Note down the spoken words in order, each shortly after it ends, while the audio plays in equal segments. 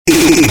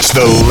It's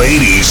the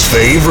ladies'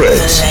 favorite.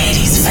 The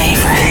ladies'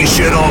 favorite.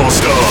 Haitian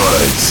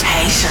All-Stars.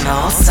 Haitian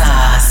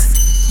All-Stars.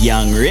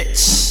 Young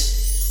Rich.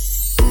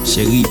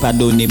 Chérie, pas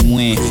donner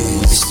moins,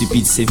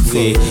 stupide c'est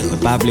vrai. Mais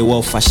pas vle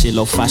ou fâché,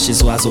 l'or fâché,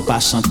 oiseau pas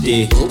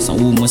chanter. Sans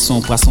ou moi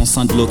son poisson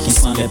sans de l'eau qui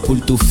s'en lève pour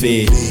le tout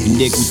fait. Une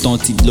dégoûte ton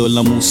titre l'eau,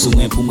 l'amour sous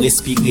moi pour me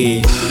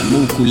respirer.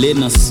 L'amour couler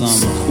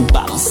ensemble, ou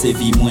balancer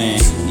vie moins.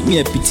 Ni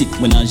mieux petite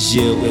moi dans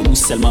jeu, ou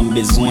seulement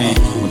besoin.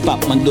 Mais pas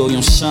m'en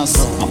une chance,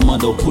 m'en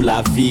pour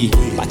la vie.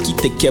 Pas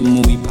quitter qu'elle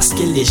mourir parce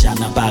qu'elle déjà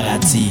dans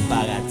paradis.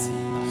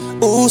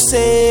 Où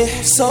c'est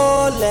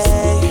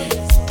soleil?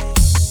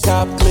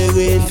 Cap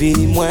clairé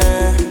vie moins.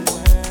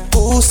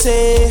 Où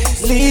c'est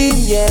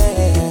lumière?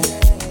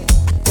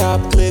 Cap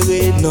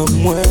clairé non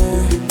moins.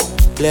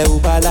 Lè ou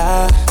pas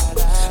là,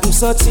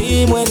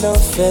 m'senti moins dans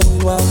fait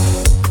noir.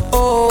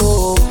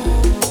 Oh,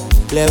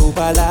 lè ou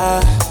pas là,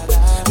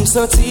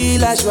 m'senti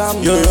la joie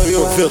m'en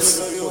joie.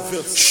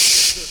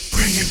 Shh,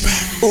 bring it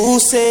back. Où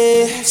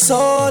c'est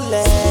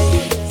soleil?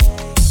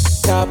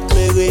 Cap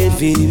clairé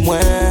vie moins.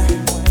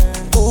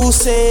 Où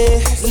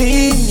c'est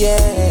lumière?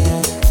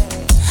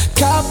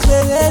 Cap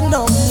clairé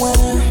non moins.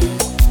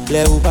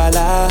 Lè ou pas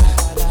là,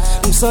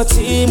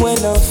 m'senti moins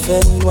dans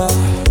fait noir.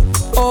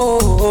 Oh,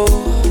 oh,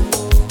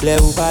 lè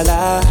ou pas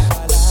là,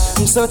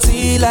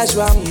 m'senti la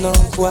joie m'en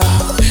bois.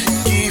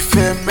 Qui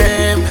fait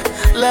même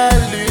la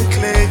lune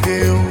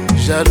claire,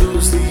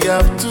 jalousie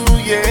a tout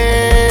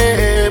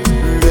yé.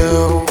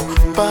 L'eau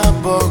pas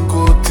bon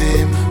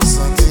côté,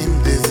 senti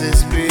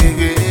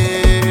désespéré.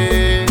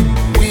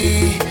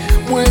 Oui,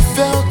 moi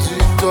faire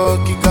du tort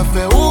qui a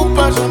fait ou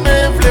pas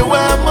jamais vle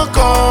ouais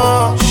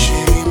encore.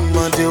 J'ai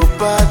demandé au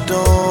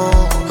pardon,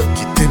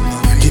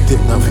 quitte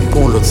ma vie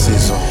pour l'autre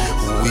saison.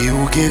 Oui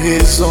ou qui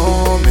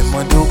raison, mais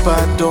moi au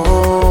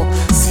pardon.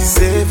 Si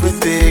c'est vrai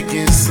t'es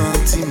qu'un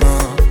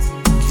sentiment,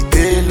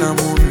 quitter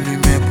l'amour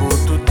l'humain pour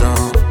tout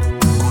temps.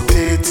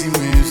 Côté ti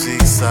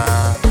musique ça.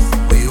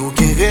 Oui ou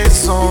qui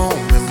raison,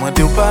 mais moi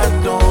au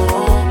pardon.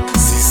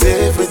 Si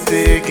c'est vrai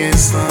t'es qu'un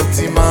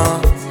sentiment,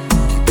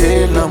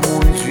 quitter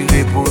l'amour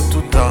durer pour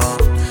tout temps.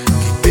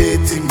 Quitter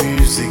ti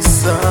musique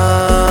ça.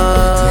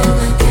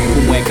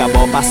 Pour moi, qu'à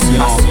bon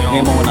passion,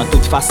 Raymond en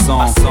toute façon.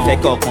 Fait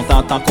qu'on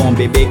content tant qu'on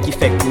bébé qui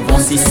fait couvent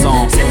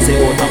 600. C'est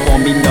autant qu'on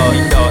minore,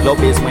 l'on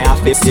besoin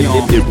affection.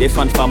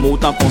 Défendre femme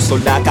autant qu'on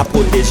soldat qui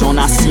protège en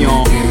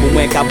nation. Pour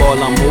moi, qu'à bon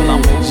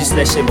l'amour, juste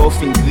les cheveux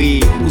fin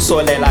gris. Ou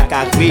soleil la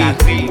carré,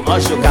 un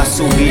jeu qu'à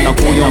sourire. Tant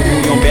qu'on yon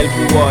belle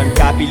couronne,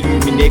 cap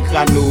illuminé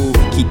crâneau.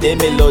 Qui des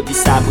mélodies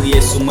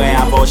sabriées sous moi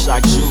avant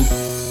chaque jour.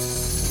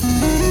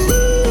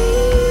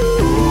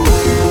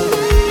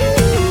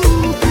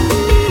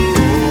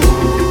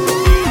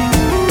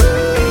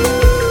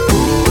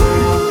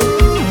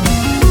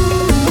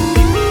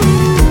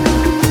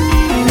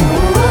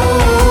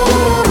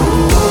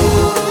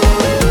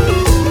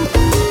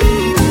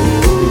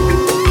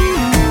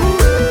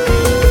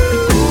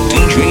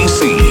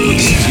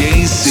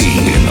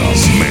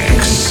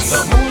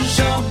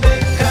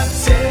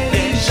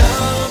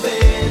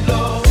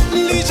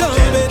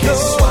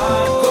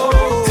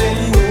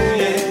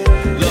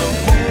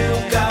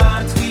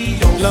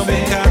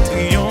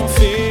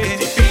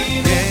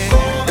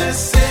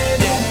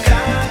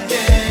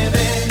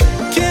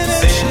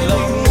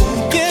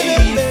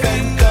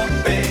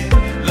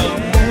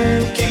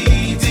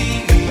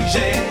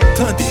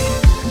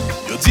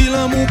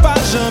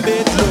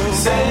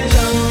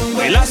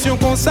 Relation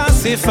comme ça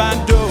c'est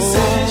fado.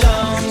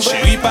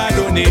 Chérie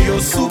pardonner yo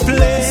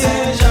souple.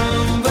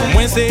 Pour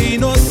moi c'est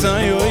innocent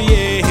yo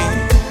yeah.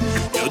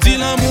 Yo dit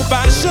l'amour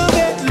pas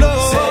jamais de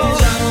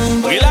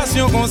l'eau.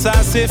 Relation comme ça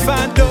c'est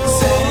fado.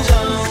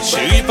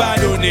 Chérie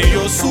pardonner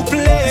yo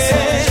souple.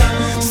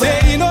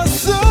 C'est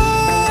innocent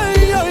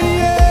yo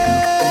yeah.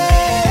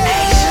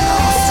 Haitian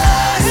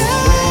All-Stars.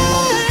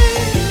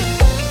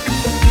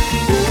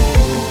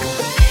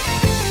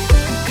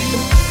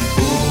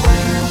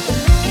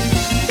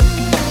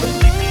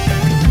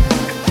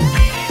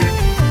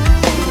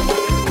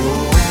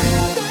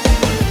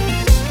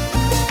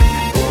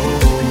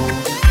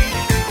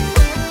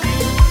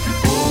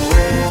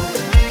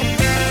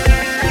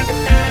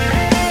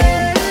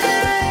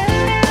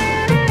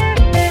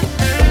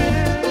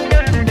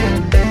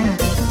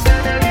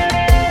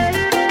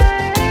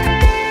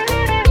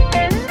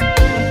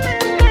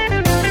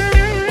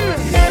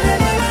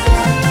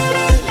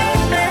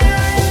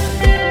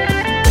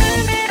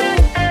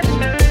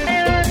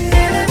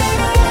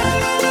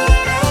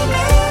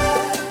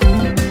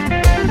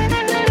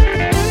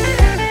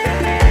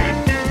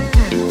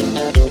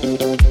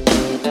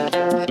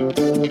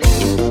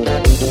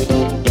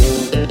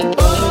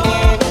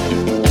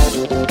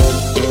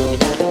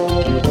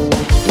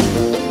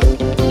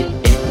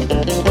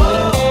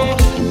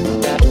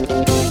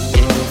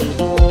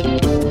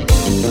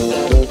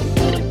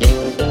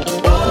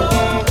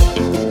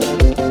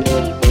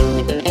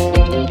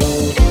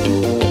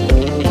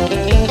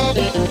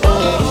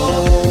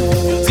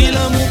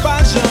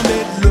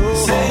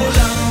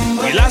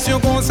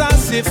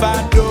 c'est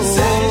fado.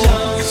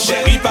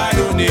 Chérie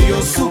pardonner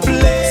yo souple.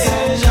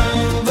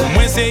 Pour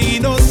moi c'est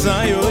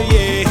innocent yo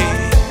yeah.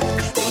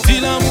 Yo dit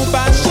l'amour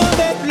pas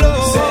jamais de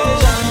l'eau.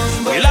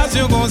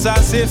 Relation comme ça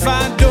c'est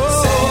fado.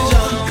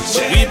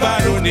 Chérie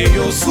pardonnez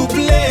yo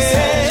souple.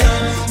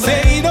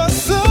 C'est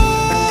innocent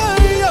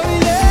yo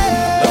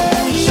yeah.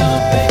 L'amour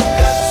jamais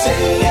cassé,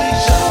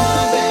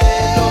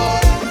 jamais l'eau.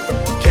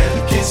 Quel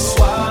que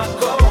soit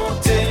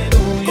côté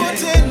nous yeah.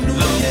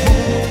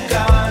 L'amour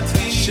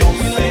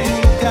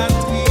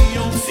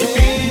quatrion fait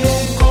depuis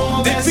nous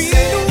converser.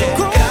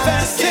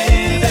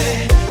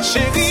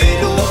 Chérie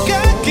nous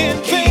quelqu'un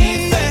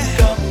fait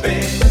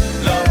camper.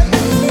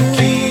 L'amour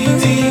qui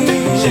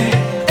dirige.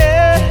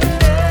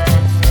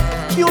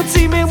 Yon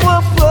ti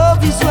mémoire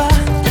provisoire,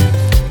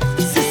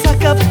 c'est ça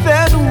qu'a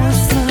fait nous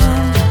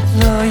ensemble.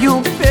 Dans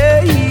yon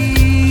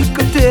pays,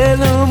 côté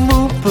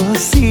l'amour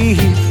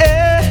possible.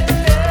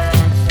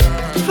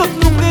 Faut que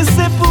nous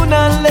rester pour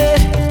n'aller,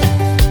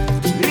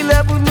 il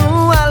est pour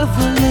nous à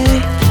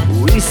voler.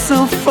 Oui,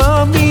 sans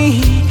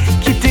famille,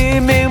 qui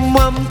t'aimait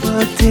moi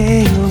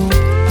m'porter.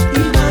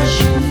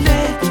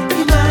 Imaginez,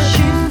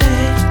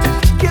 imaginez,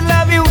 que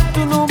la vie ou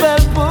tout nous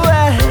belle pour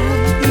elle.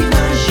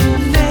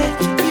 Imaginez,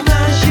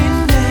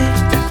 imaginez,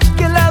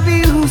 que la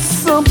vie ou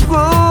sans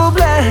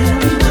problème.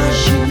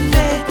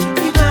 Imaginez,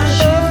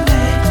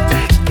 imaginez,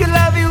 que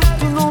la vie ou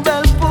tout nous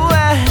belle pour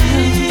elle.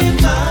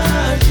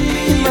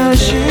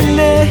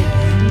 Imaginez,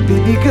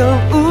 baby girl,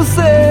 où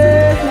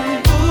c'est?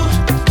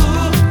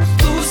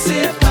 Où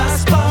c'est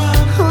passeport?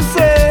 Où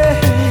c'est?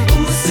 Où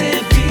c'est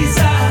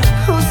visa?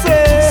 Où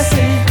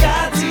c'est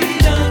carte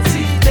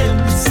d'identité?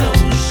 Sans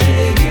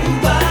chérie, où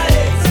va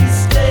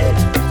exister?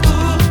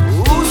 Où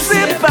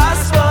c'est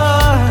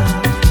passeport?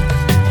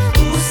 Où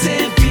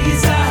c'est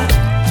visa?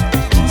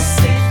 Où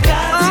c'est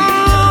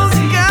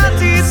carte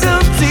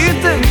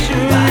d'identité? Où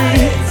va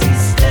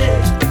exister?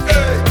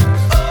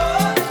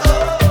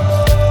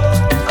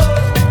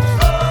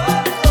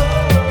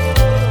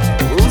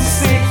 Où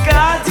c'est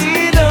carte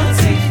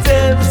d'identité?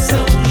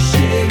 Sans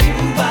chérie,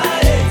 où va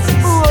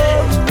exister?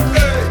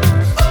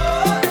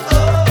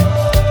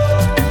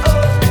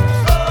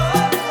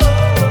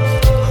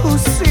 Où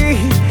c'est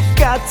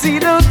carte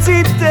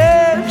d'identité?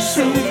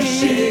 Sans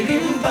chérie,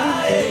 où va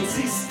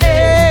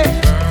exister?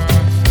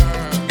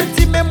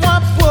 Petit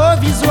mémoire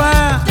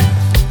provisoire,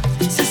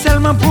 c'est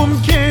seulement pour me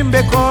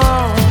qu'aimer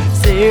corps.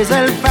 C'est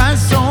elle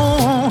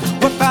façon,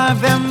 pour pas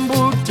avec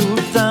moi tout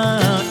le temps.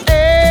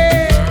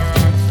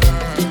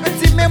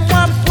 Petit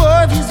mémoire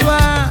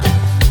provisoire,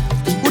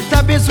 où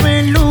t'as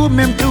besoin de l'eau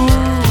même tout,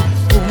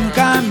 pour me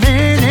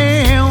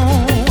caminer,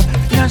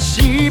 y'a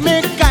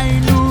chimé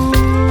nous.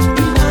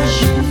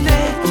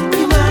 Imaginez,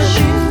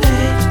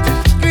 imaginez,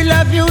 que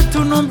la vie ou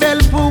tout nous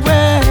belle pour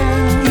elle.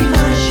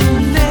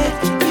 Imaginez,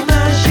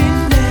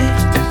 imaginez,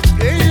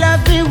 que la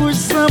vie ou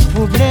sans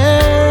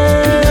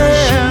problème.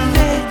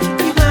 Imaginez,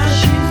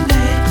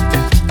 imaginez,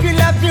 que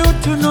la vie ou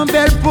tout nous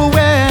belle pour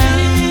elle.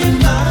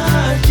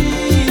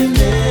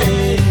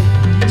 Imaginez,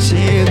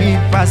 chérie,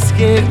 parce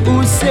que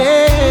où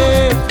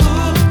c'est?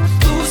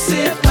 Où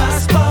c'est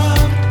passeport?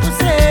 Où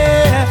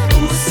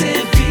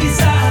c'est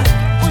visa?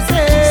 Où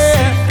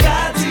c'est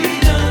carte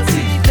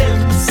d'identité?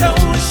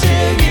 Sans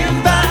chérie,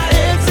 va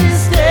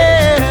exister.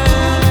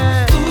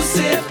 Où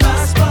c'est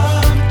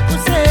passeport? Où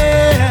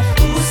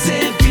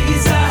c'est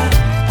visa?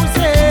 Où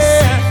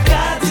c'est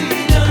carte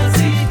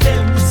d'identité?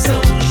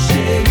 Sans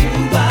chérie,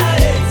 va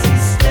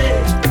exister.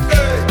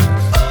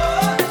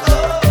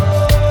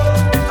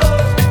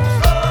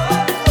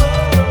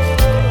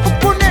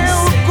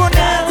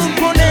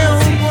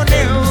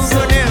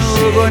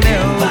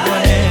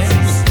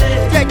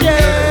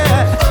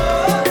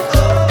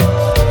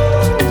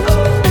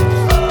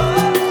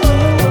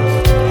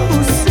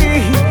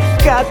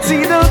 Carte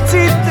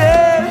d'identité,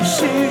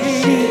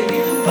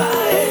 chérie, va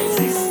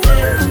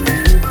exister.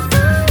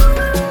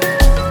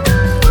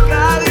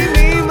 Car il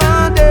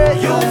m'a demandé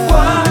une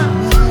fois,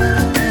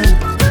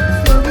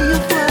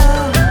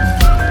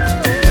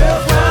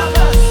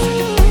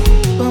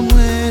 Pour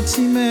moi,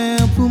 ti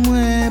mère, pour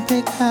moi,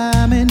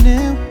 péca mener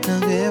dans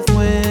rêve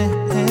moi.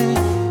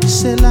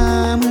 C'est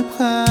là moi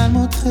pral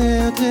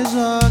montrer au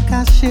trésor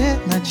caché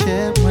dans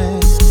chef moi.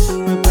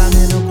 Me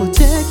parler d'un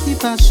côté qui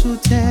passe sous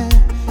terre.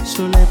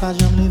 Soleil pas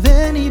jamais levé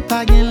ni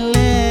pas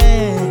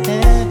gagner.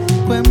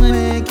 Quoi moi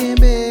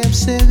kembe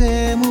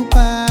observer mon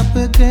pas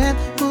regret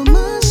pour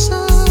ma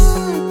soeur.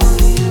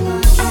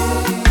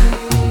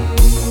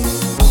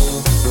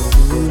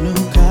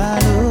 Nous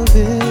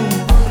calover.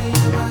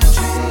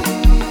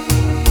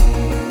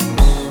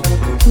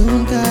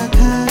 Nous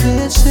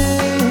caresser.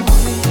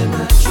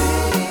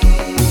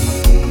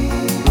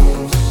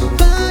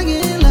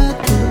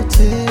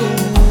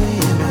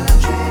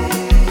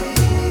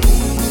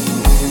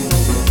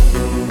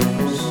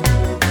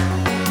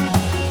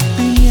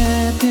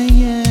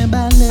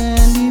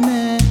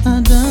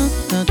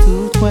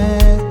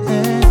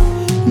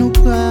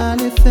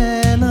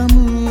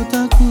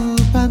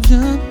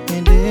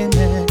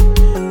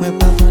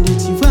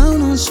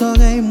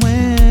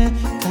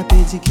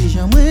 Qui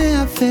j'aimerais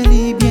à faire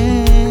les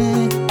bien.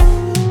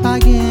 Pas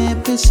gain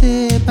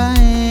pressé, pas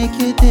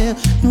inquiéter.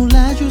 Nous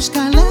là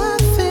jusqu'à la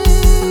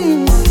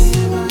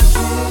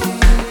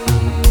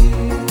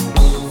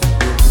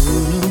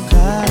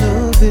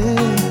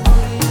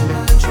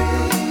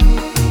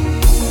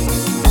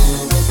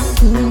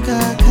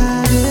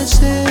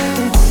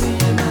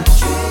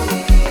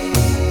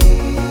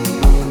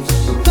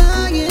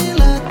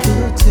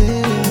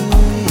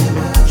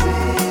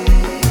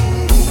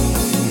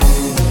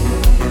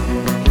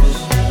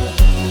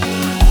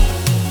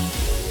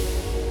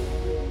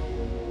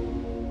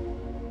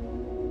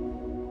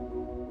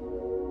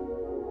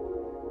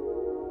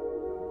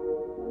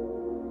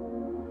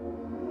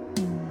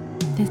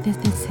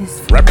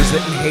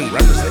Representing Haiti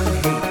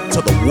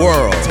to the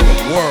world.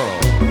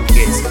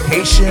 It's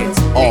Haitian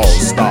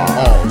All-Star.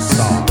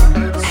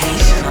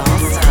 Haitian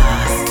All-Stars.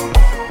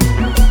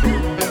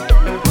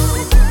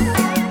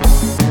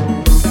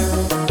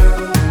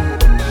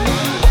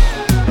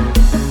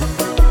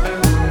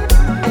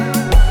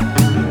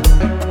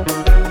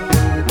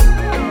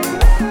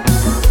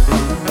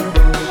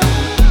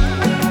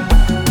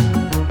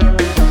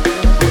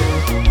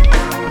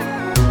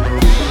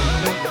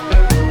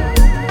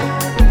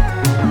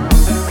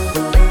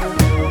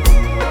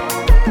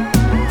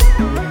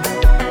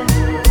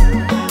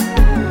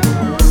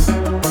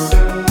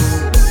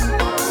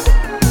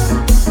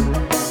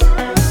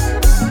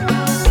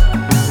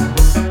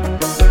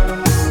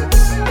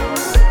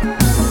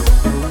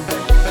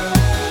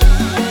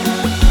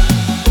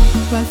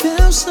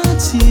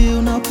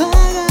 Sentir no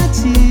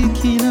paradis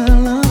qui dans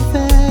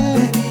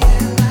l'enfer.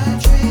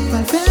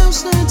 Pas faire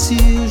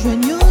sentir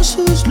joignons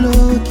sous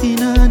l'eau qui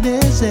dans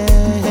désert.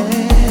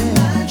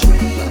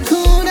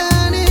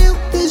 Condamné au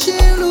péché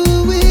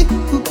loué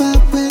pour pas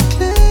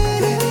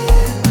préclarer.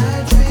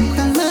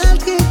 Quand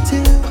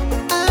maltraité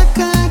à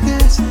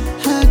caresse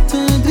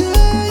attendre.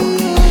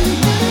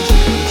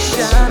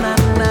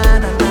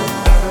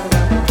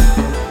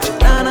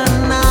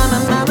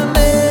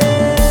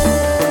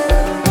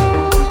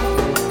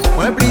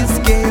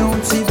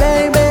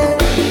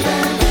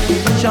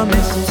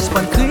 Jamais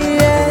suspend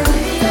crier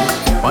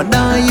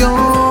pendant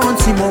yon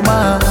petit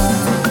moment.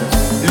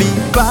 Li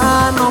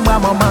pas non bras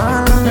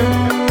maman,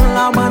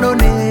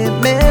 l'abandonné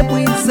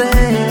méprisé.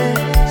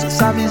 C'est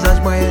sa visage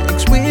moi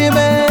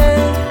exprimé.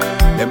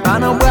 Même pas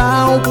non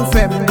bras pour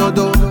faire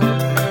dodo.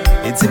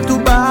 Et type tout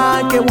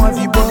bas que moi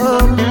vibre.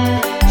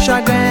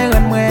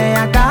 Chagrin moi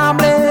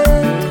accablé.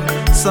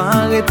 Sans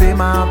arrêter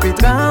ma vie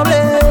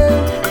trembler.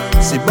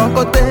 Si bon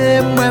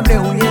côté moi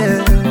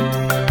verrouillé.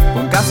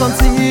 Qu'à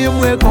sentir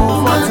moi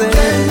confronté.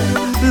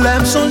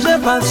 L'aime songer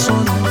façon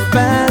de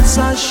faire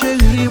sa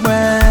chérie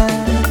ouais.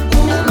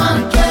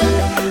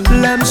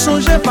 L'aime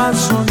songer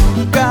façon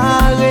de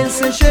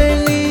caresser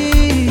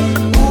chérie.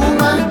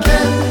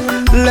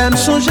 L'aime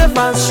songer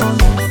façon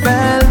de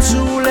faire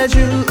tous les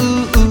jours.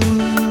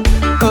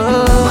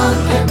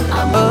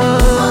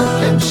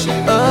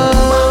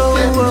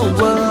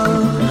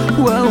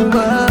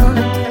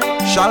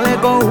 Chalet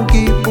go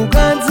qui pour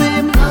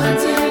grandir.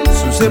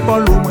 Sous ses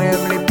épaules ou moi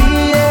les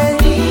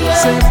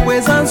c'est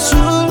présent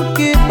sous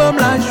qui bombe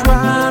la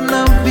joie.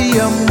 N'en vie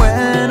à moi.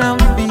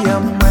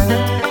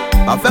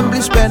 Pas faire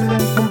plus peine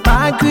pour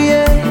pas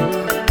crier.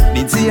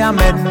 Ni dit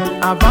amen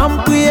avant de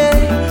prier.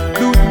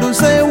 Tout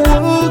c'est où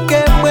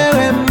que moi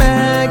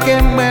remets.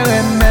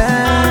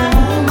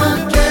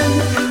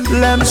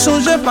 L'aime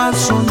songer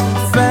façon de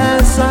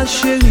faire sa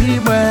chérie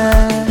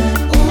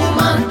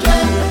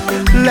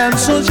l'aime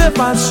songer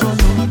façon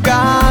de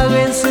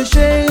caresser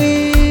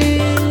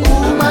chérie.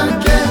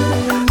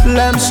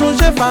 L'aime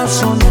songer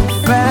façon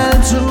de faire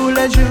tous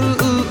les jours.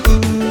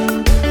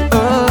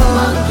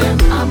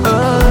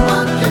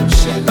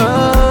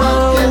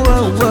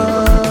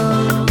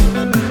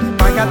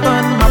 Pas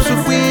qu'attendre m'a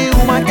souffrir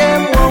ou ma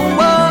game.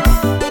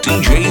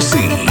 DJ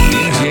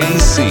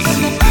C.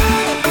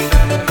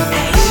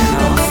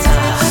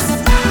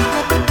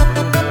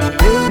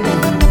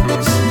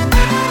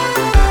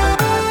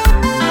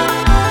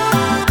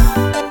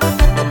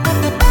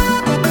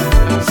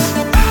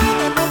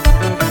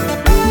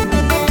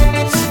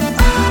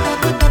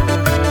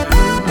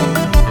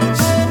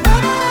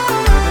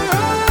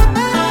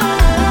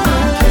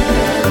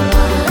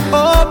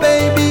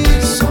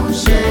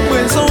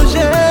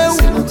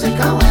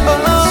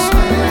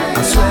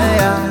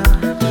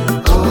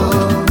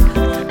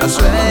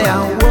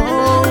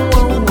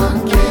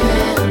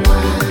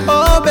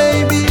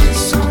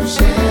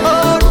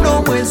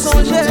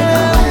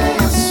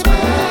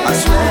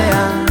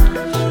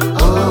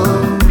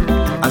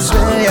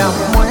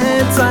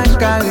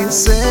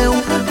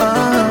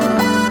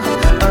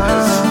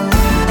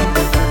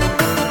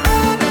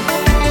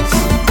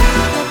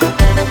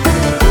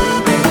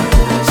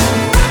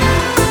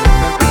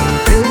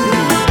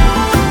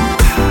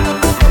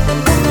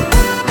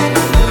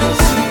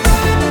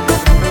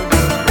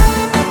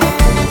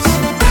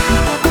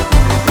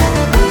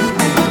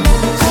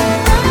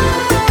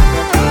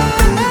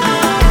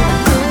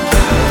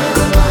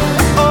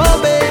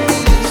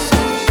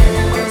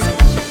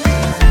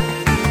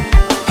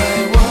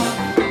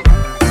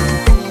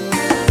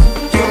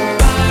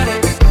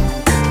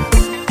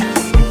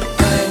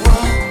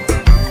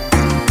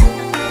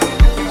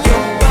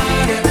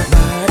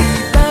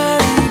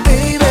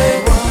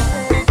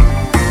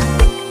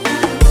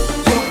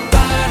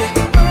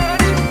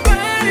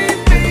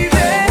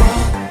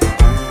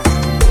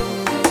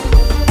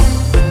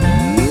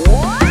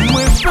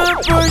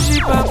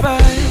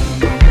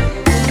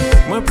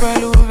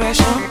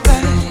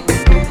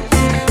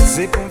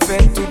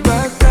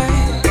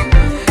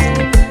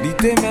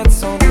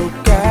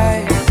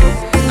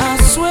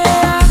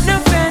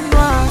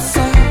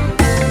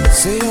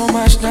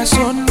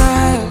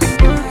 National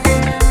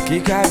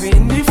qui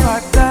cabine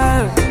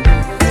fatal.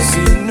 Si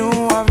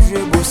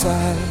beau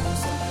sale.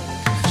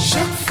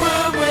 Chaque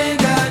fois moi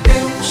gade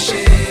ou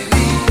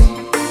chérie,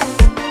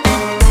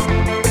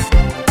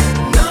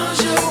 non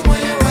je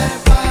ouais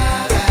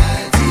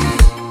paradis.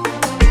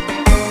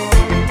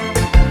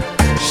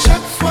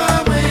 Chaque fois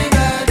moi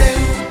gade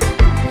ou,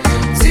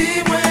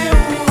 dis-moi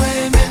où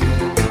est même.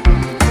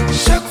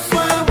 Chaque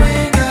fois moi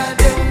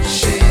gade ou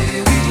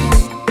chérie.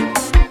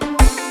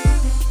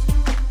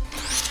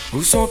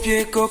 Où son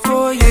pied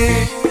cocoyer,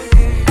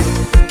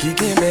 qui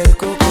gagne belle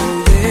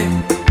cocoyer,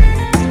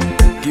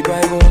 qui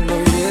baille bon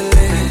l'eau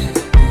gelée,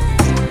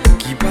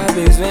 qui pas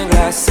besoin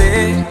glacé.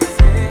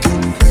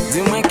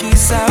 Dis-moi qui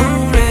ça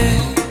roule,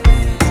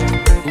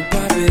 ou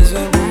pas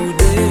besoin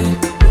bouder.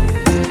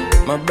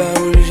 Ma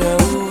baoule j'ai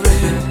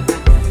ouvert,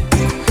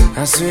 à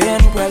ce rien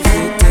nous pas le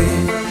fêter.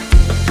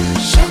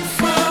 Chaque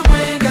fois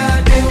moi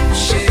gade ou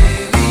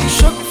chérie,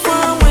 Chaque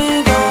fois moi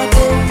gade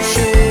ou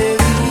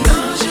chérie,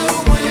 non je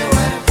ouais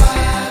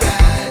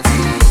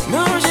paradis.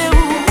 non j'ai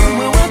où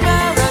moi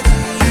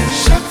paradis.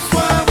 Chaque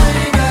fois moi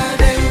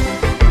gade ou,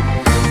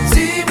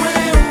 dis-moi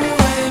où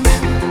est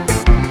même.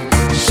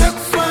 Chaque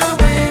fois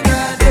moi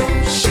gade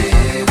ou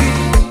chérie.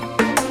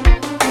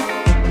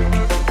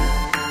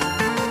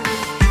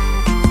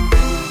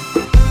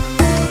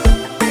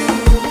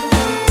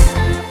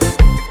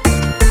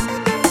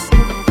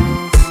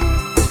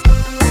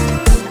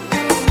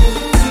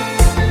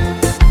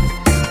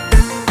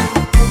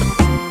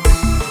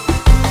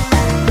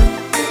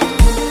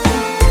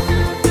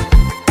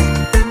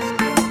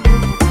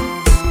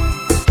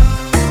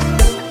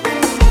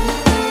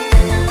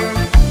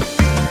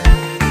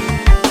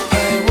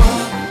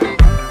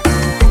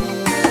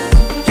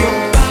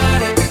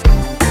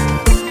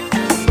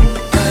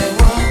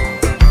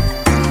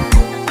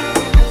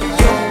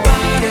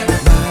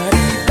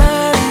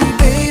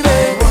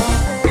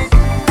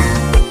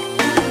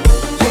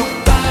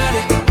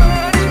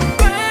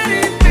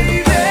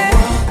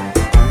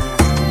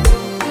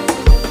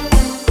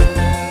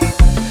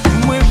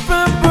 Moi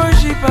pas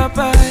bougie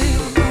papaye,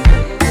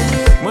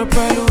 moi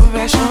pas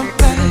l'ouvert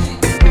champagne.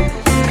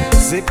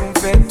 C'est pour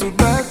faire toute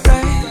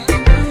bataille,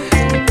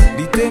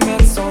 dit te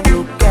mettre son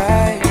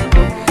locaille.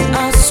 À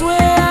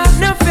souhait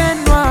ne fait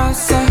noir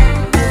ça,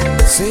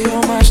 c'est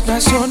un match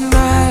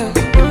national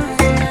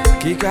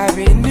qui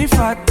cabine ni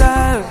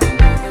fatal.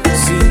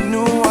 Si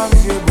nous a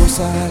vieux beau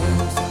sale.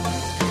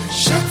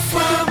 Chaque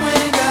fois moi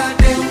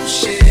gade ou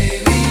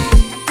chérie,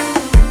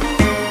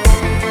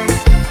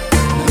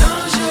 non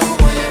je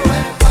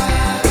ouais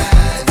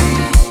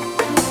paradis.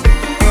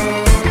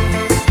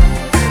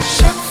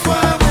 Chaque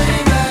fois moi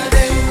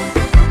gade ou,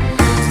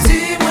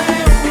 dis-moi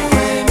où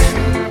est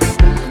même.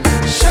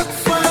 Chaque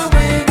fois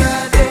moi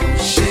gade ou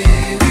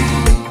chérie.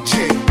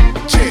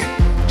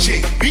 J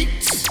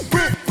Beats,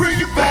 bring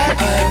it back.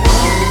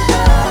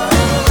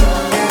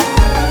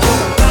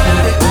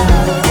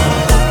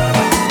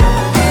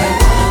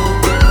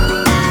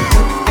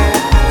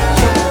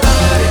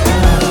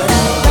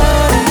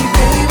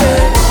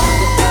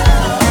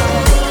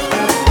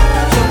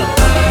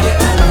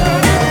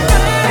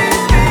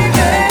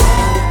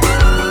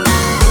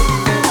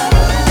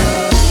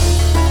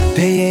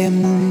 Deye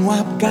moun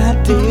wap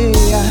gade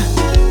ya,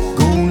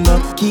 gon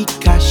lot ki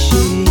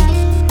kache.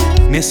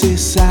 Men se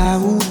sa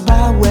ou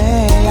pa we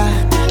ya,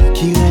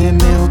 ki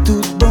reme ou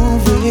tout bon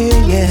vre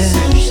yeah.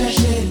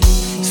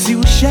 Si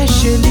ou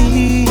chèche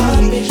li,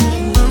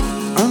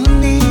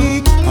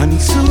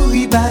 anik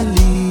souri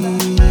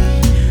bali,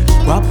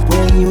 wap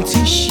wen yon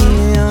ti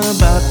chien an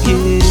ba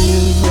pie.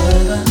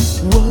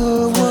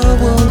 Wow, wow,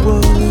 wow,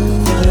 wow,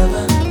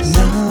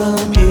 nan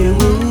pie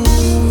wow.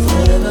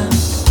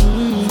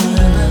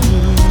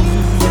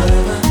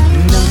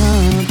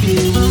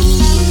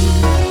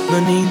 No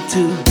need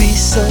to be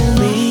so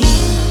mean,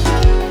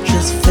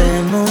 just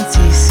fais mon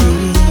tissu.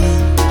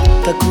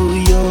 Ta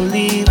couillon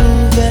livre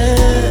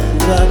ouvert,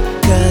 wap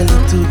cale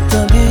tout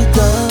en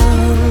bidon.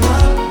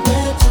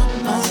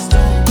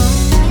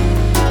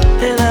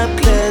 Et la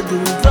clé de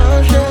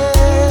venger,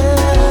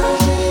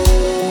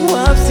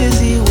 wap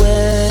saisi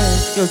ouais,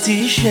 yon ti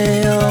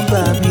chien en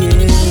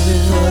babier.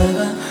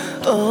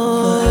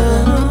 Oh,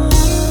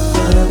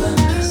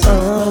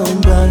 en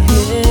babier.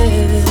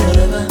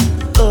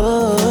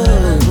 Oh,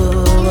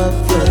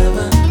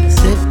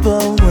 c'est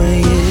bon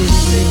moyen,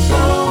 c'est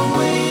bon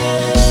moyen,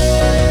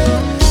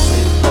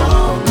 c'est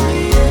bon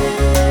moyen,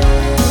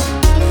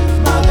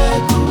 ma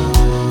belle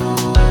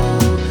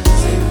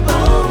c'est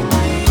bon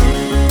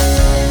moyen,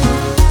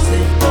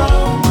 c'est bon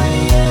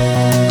moyen,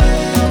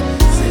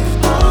 c'est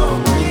bon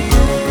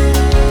moyen,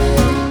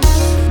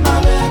 ma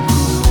belle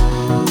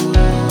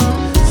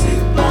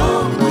c'est bon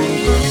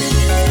moyen.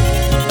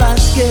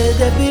 Parce que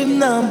depuis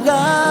m'en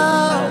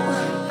bras,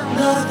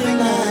 nothing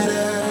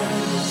matters.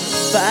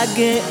 Pas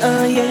gen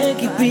rien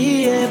qui pi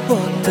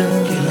important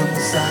que l'on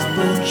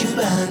s'abonne du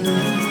banou.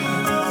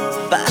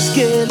 Parce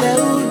que là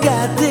où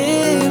gâté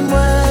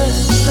moi,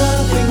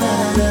 nothing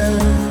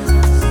matters.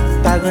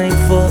 Pas grand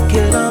faut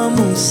que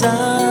l'amour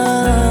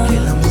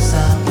s'abonne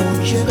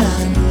du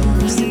banou.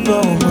 C'est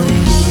pour moi,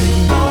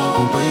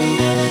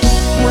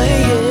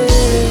 moyen,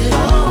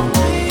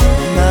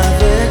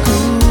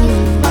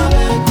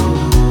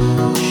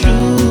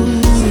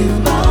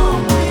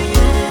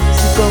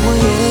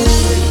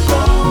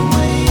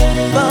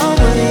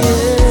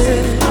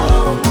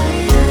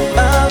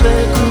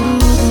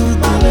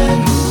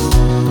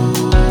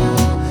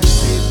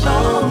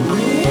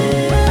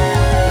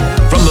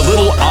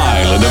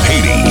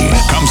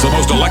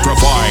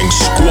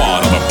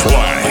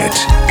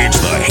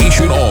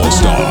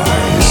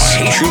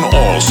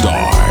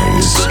 All-Stars.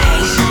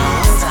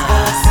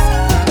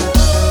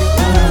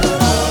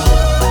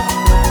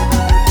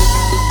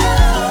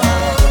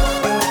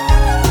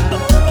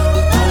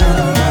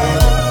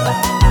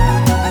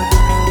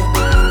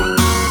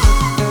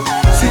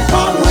 C'est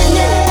pas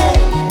moyen.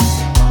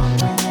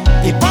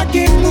 Et pas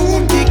que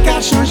monde qui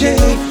a changé.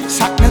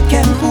 Ça ne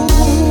qu'un pour.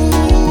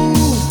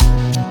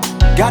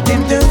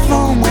 Gardez-moi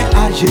devant moi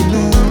à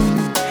genoux.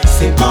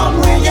 C'est pas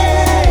moyen.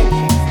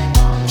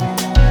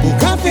 Pour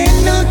café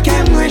non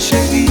qu'un moi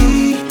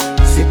chérie.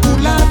 C'est pour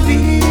la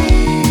vie.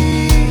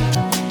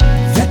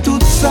 Fais tout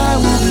ça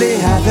ou les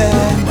avec.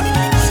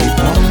 C'est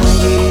pas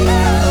moyen.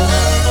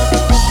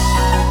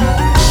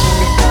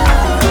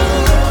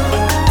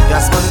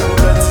 Gasman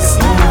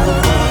ici.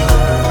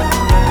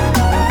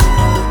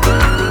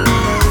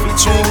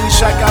 Featuring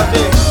Richard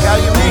Cavé,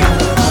 Karimi.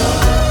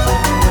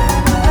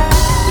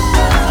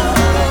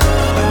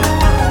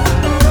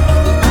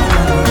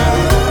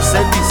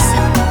 C'est ici.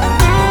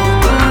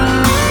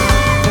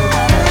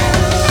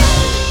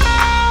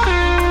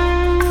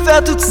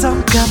 Faire tout ça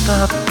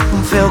capable,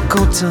 on fait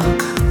content,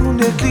 on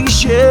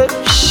néglige,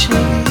 chérie.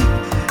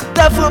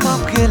 Ta femme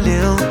après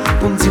l'air,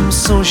 pour me dire me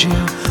songer,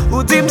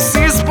 ou dire me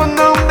six pour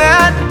nous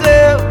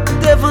mettre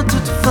devant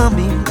toute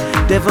famille,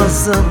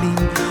 devant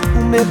amis,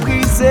 ou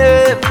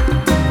mépriser.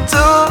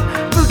 Tout,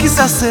 pour qui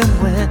ça c'est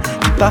moi,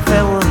 qui pas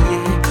faire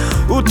rien,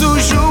 ou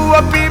toujours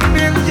à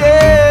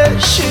humilier,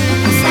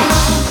 chérie.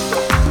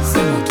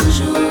 C'est moi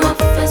toujours à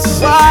faire ça.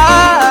 Ouais.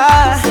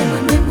 C'est moi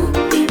même ou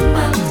qui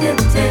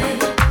maltraité.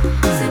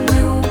 C'est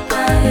moi ou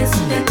pas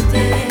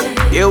respecté.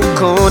 Eu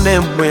connais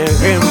moi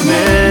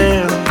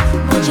remède.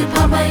 Mon Dieu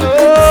papa il Oh,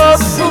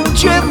 fait mon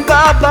Dieu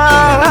papa.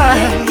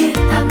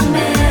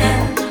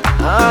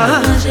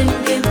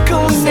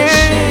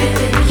 Connais,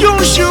 yon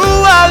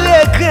jour à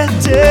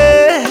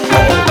regretter.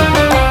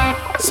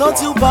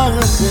 Senti ou pas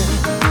rentrer,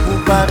 ou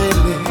pas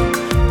rêver,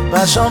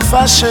 pas j'en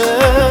fâché.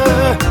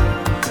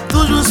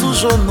 Toujours sous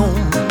genou,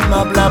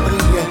 ma bla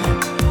prière.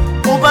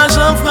 Ou pas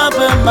j'en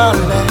frappe mal,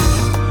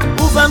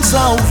 ou femme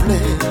ça ouvre,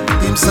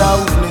 dim ça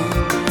ouvre,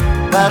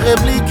 pas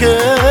répliquer.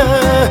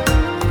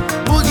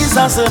 Pour qui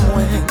ça c'est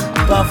moi,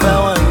 pas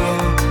faire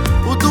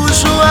rien, ou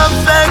toujours à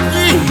faire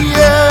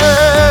crier.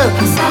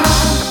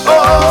 Oh,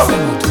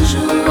 c'est moi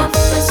toujours à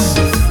faire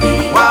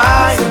souffrir.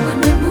 Ouais. C'est moi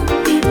même ou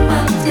qui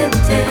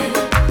maltraité.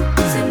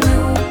 C'est moi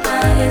ou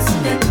pas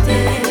respecté.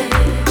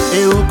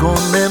 et où qu'on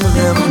même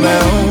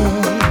remède.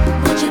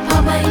 Mon Dieu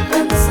papa il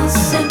prend sans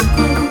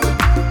secours.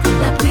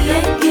 La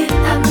prière qui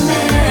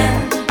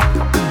t'amène.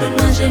 Le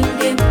linge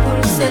est pour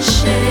le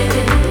sécher.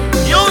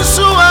 Yon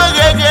sou à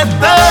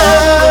regretter.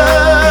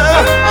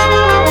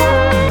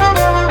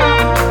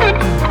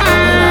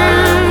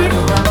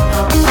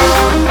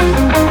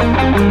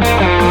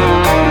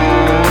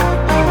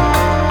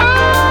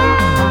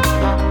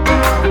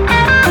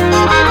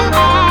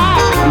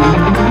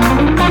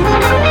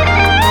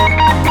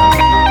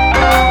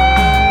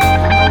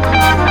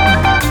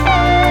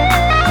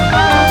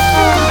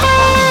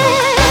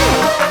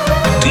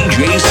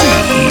 DJ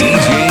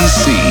C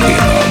in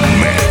the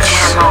mix.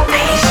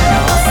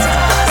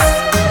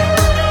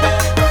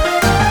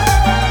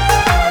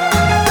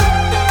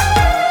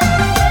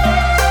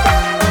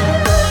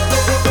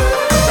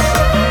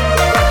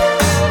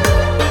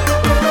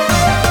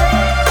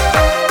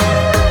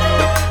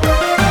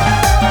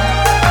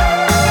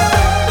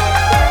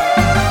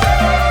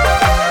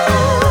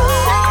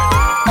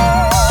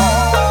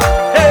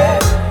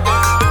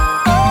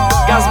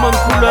 Gazman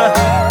couleur,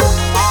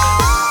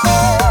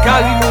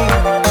 Karimi.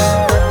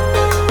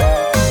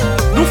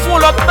 Nous font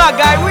l'autre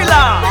bagaille, oui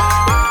là.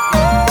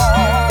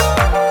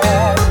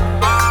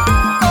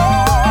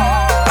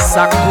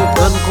 Ça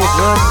comprenne.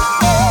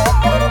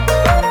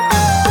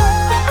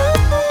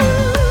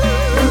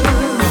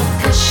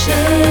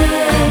 Caché,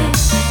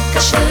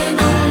 caché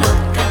dans le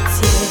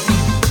quartier.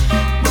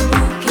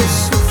 Maman qui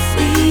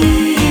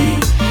souffrit,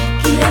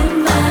 qui aime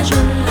pas je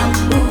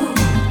l'amour.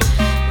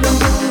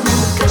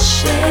 L'amour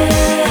caché,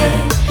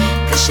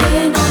 caché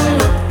dans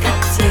le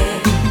quartier.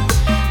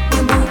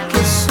 Maman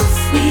qui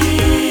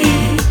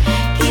souffrit,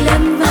 qui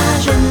aime pas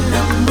je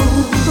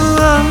l'amour.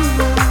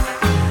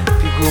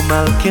 Puis gros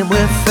mal que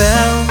moi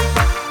faire,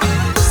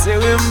 c'est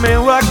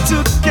remettre ou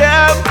tout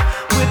cœur,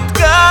 moi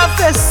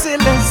traverser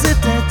les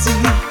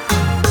États-Unis,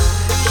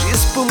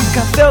 juste pour me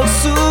faire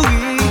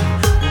sourire,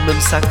 ou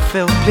même ça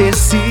fait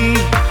plaisir.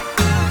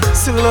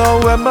 C'est là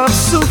où elle m'a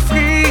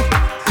souffri,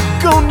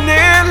 qu'on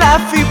est la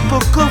vie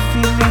pour qu'on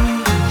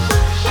finisse.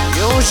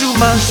 Et un jour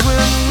m'a joué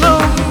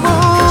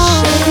l'amour.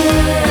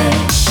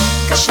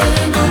 Caché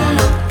dans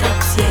le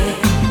quartier.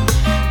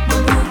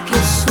 Maman qui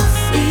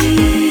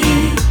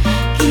souffrit,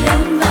 qui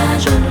aime pas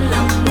je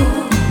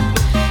l'amour.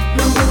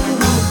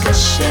 L'amour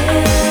caché,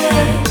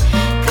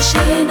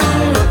 caché dans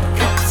le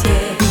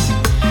quartier.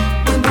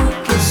 Maman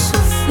qui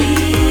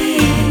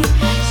souffrit,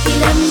 qui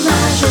aime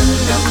pas je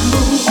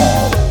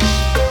l'amour.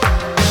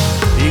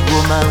 Et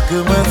gros mal que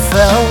moi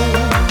faire,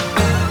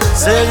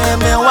 c'est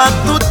remettre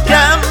ou tout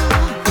calme.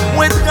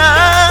 Moi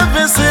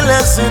traverser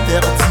les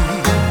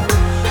interdits,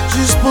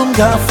 Juste pour me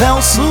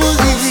faire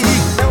sourire,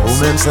 ou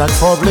même ça te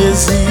fait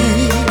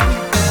plaisir.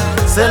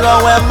 C'est là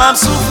où elle m'a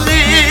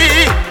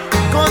souffri,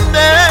 qu'on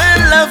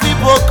est la vie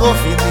beaucoup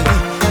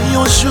finie.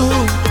 Un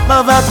jour,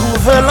 ma va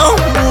trouver l'amour.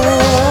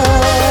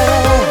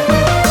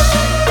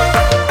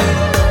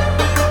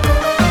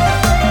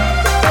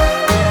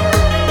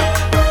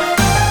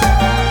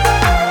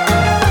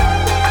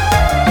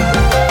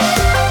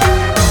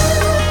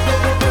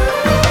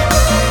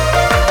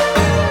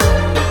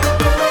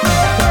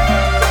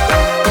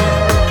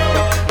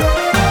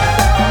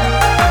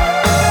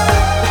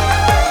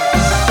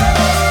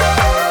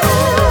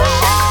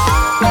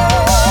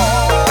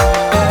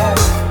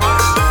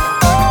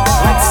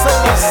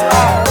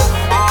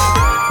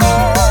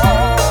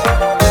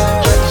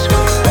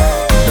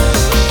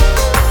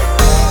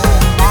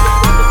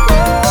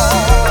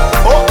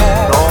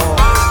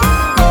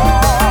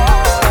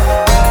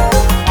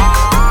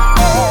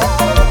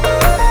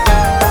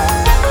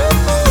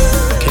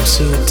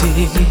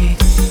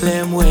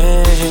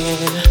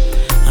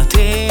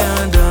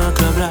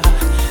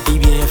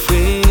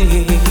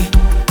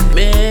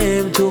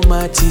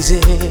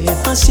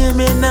 Ancien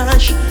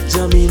ménage,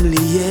 j'aime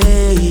lié.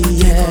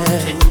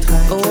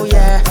 Oh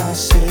yeah,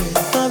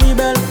 famille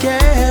belle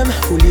kem,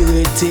 ou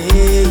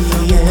l'irrité.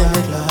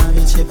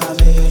 L'amitié pas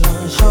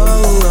mélangée. Oh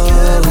oh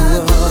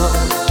oh.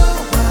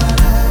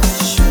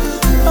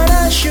 What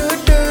I should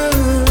do.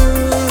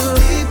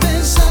 Deep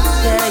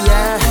inside, yeah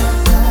yeah.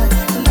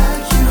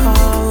 Like you. Oh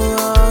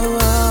oh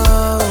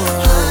oh.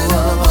 I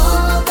know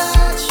all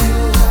that you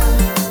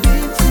have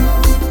been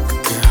through.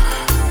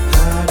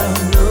 I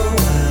don't know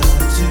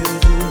what to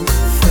do.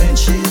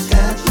 Friendship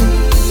got me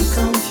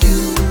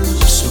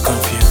confused. So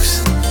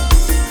confused.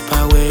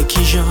 Pas ouais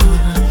qui j'en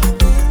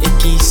et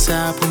qui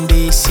ça pour me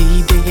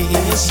décider.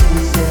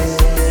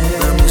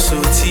 L'amour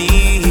sorti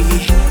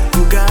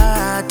pour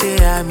garder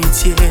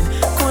amitié.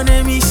 Qu'on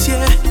est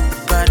mission,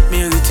 pas te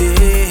mériter.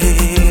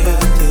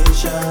 T'es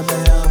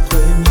jamais en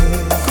premier.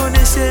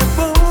 Connaissez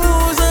vos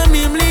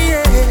amis m'liés.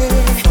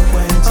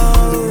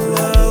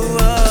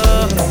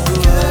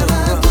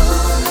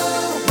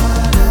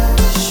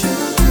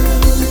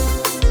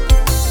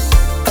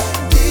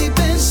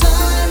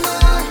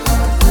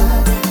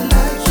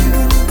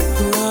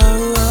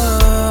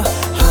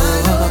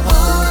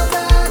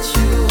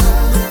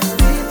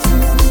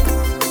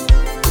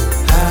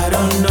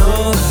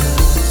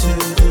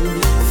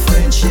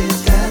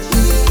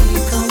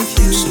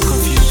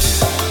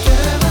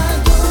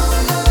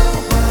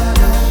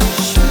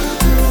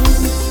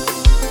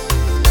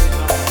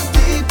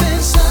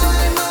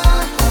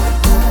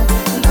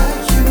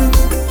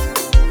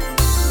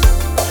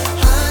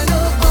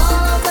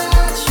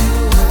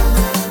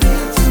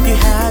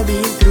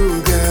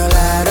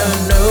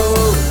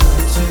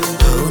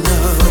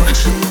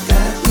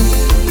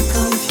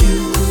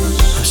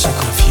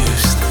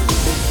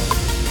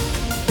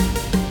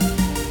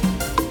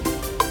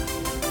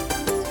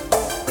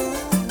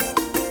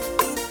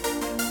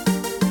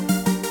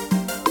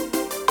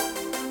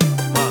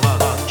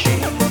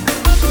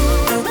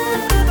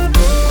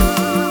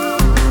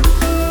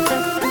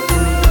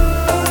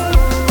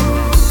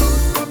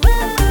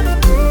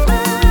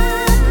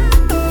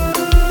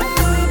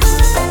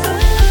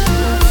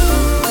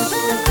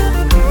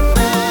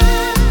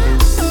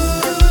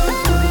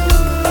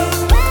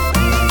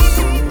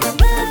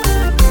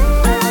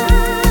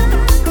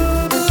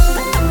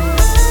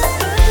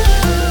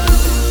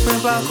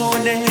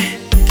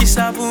 Qui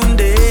ça pour me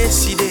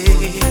décider?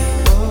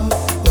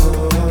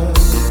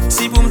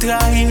 Si pour me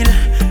trahir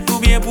ou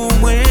bien pour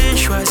moi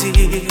choisir?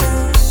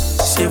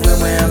 C'est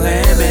vraiment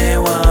rêver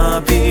ou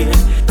en pire.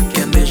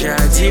 Qu'elle déjà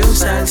dit ou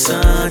ça le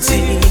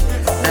senti.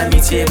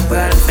 L'amitié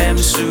pas le fait me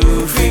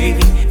souffrir.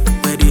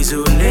 Mais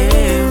désolé,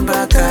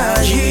 pas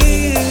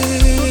qu'agir.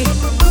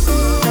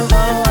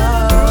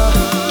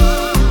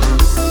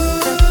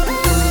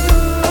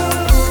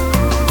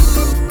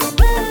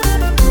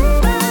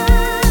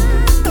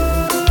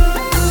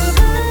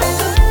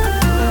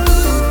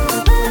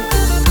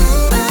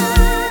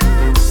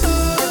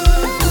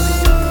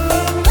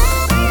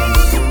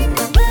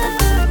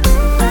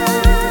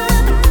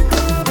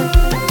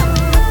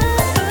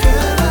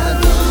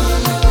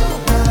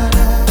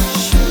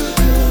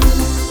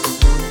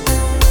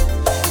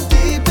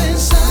 Deep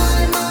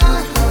inside my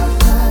heart.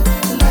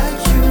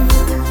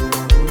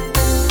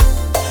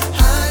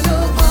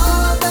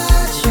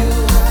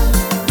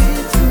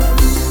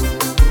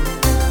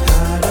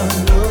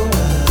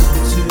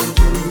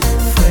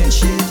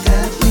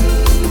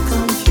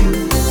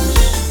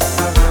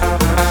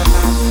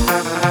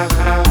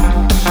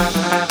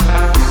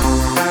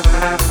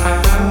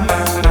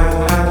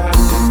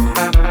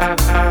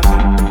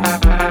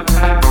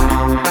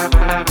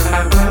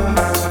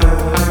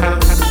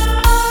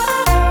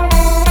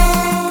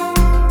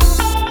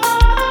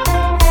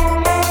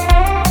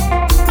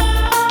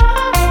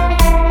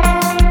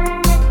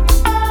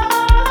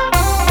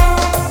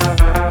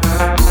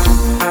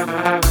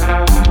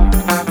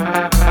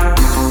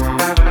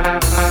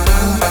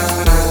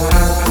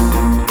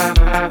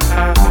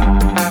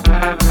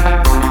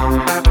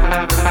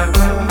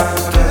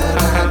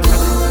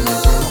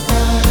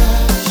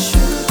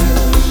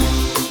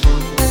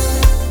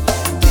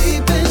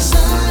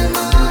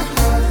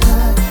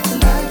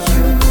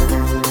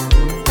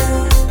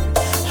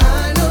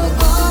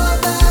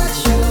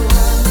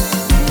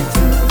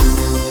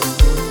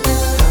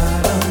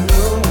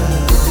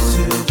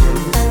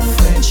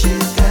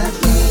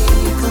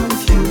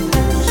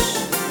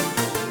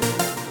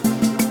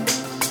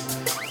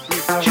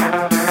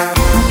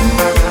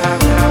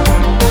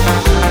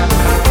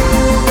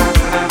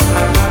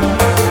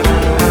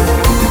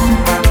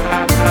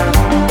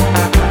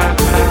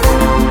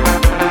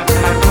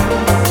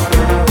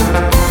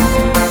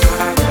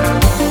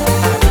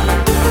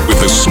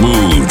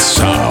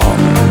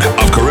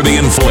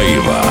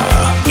 flavor.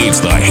 It's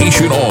the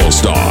Haitian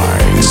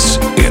All-Stars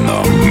in the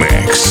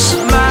mix.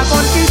 Ma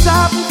compte qui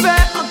ça pour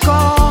faire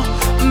encore,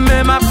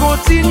 mais ma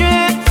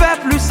continuer faire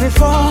plus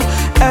effort.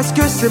 Est-ce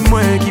que c'est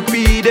moi qui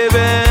pille des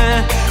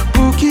bains?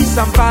 Pour qui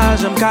ça me pas,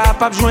 j'aime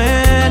capable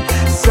joindre,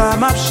 ça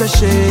m'a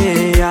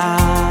cherché,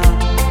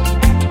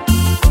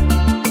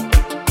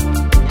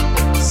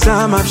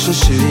 ça m'a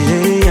cherché.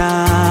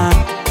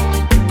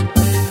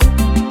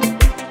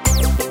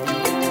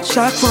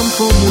 Chaque fois me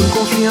faut mon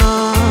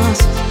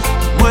confiance,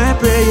 moi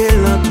payer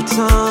dans tout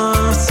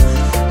sens.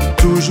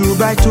 Toujours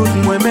by tout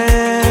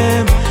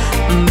moi-même,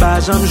 bah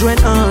j'aime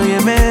joindre en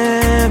rien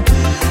même.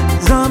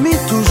 Zami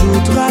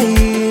toujours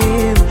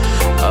trahir,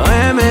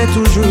 rien mais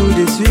toujours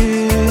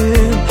déçu.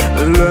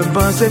 Le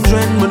pensée me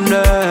joindre mon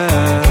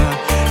heure,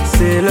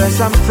 c'est le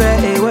ça me fait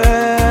et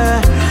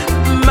ouais.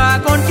 Ma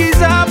compte qui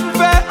ça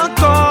pour faire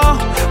encore,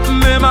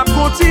 mais m'a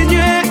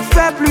continuer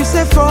faire plus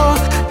effort.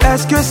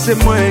 Est-ce que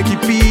c'est moi qui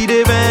pille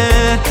des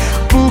bains?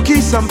 Pour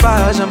qui ça me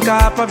pas, j'aime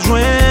capable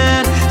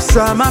joindre,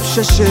 ça m'a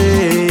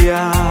cherché.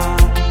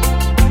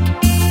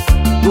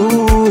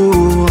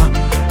 Ouh,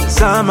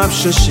 ça m'a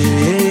cherché.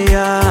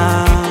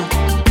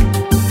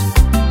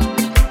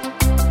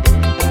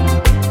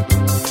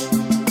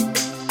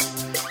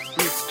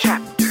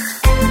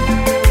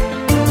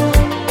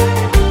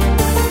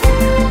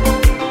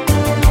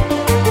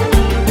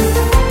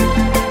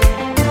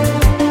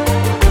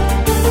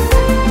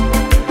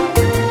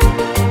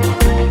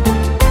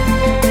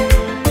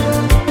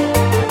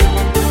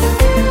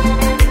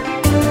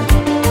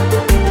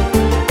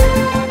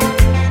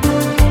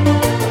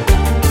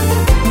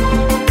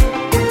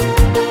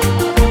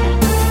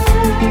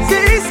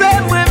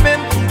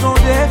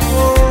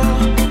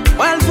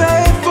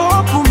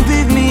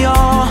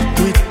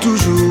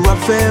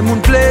 Fait mon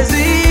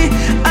plaisir,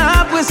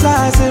 après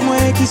ça c'est moi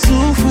qui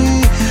souffre.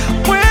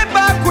 Moi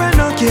pas quoi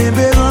non qui est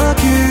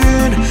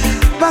rancune,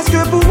 parce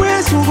que pour moi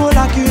c'est une grosse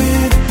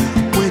lacune.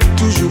 Moi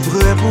toujours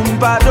prêt pour me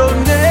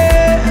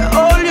pardonner,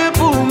 au lieu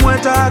pour moi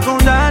t'as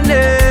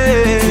condamné.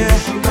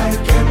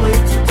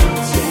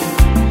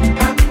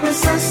 Après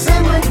ça c'est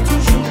moi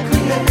toujours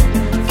crié,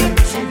 fait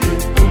du bien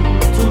pour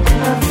toute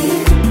la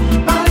vie.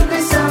 Malgré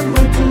ça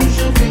moi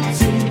toujours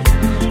victime,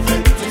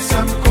 fait tout ça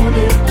me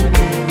connaît pour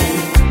m'aimer.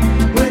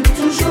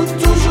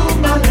 Toujours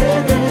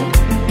malheureux,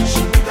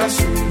 je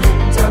t'assume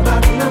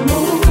tabac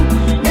l'amour,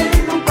 mais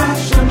non pas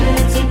jamais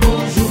dit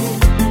bonjour.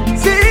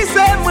 Si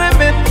c'est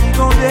moi-même qui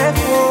compte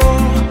défaut,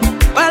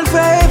 elle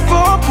fait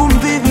effort pour me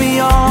vivre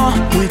meilleur.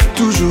 Moi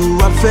toujours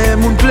à faire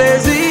mon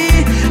plaisir,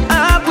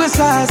 après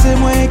ça c'est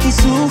moi qui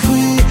souffre.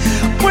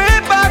 Moi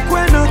pas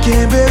quoi non qui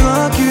est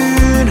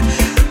rancune,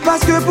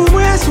 parce que pour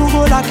moi c'est une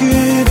grosse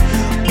lacune.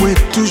 Moi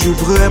toujours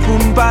prêt pour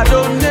me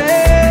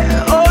pardonner,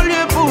 au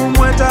lieu pour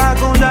moi t'as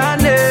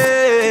condamné.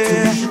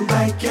 Toujours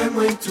baïquer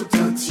moi tout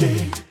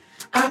entier.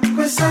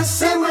 Après ça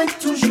c'est moi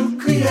toujours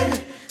crier,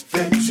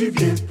 fait du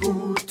bien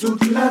pour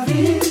toute la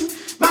vie.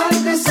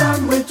 Malgré ça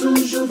moi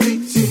toujours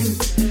victime,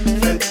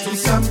 fait tout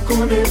ça me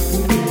connaît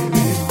pour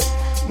m'aimer.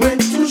 Moi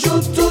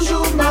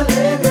toujours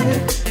malheureux,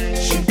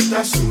 je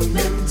t'assume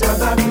même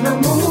tabac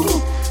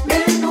l'amour,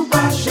 mais non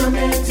pas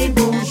jamais dit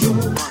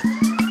bonjour.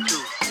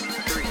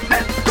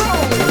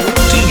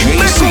 DJ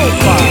C.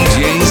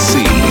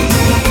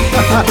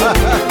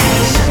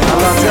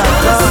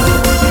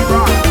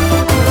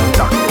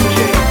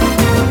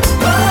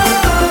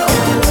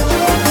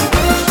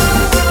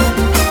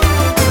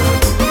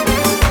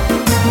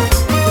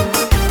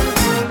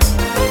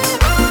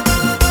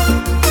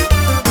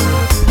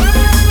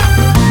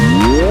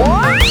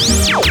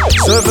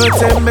 Je veux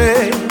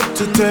t'aimer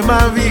toute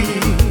ma vie,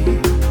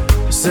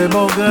 c'est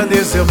mon grand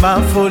désir, ma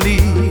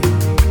folie.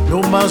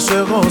 Nous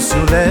marcherons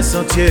sur les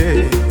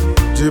sentiers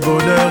du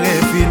bonheur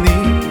infini.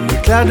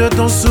 L'éclat de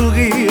ton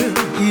sourire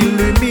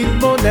illumine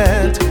mon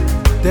être.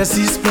 T'es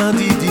si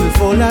splendide, il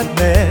faut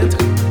l'admettre.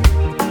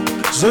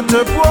 Je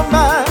te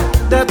promets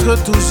d'être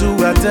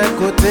toujours à tes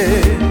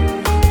côtés.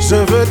 Je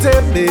veux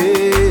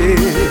t'aimer,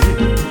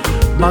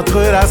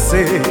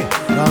 m'entrelacer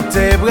dans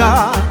tes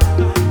bras.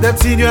 Des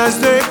petits nuages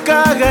de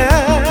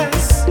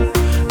caresses,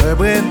 un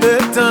brin de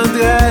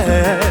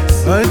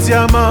tendresse, un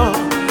diamant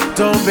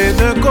tombé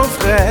d'un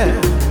coffret,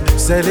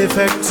 c'est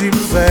l'effet que tu me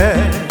fais.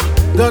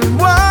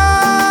 Donne-moi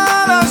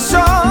la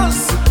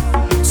chance,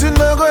 tu ne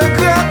me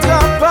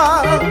regretteras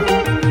pas.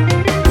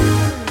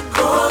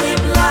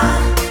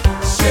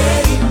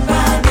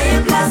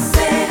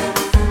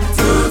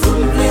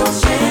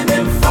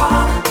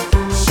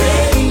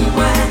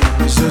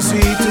 Je suis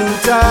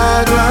tout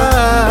à toi.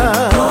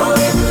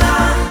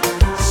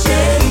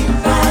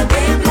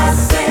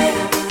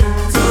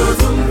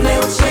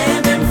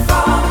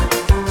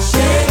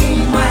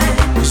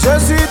 Je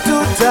suis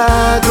tout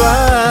à toi.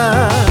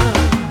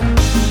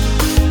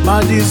 Ma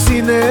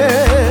destinée,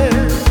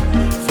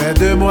 fais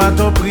de moi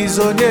ton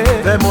prisonnier,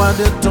 fais-moi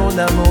de ton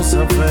amour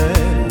sans fin.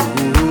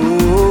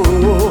 Oh,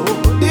 oh, oh.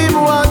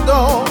 Dis-moi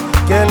donc,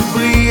 quelle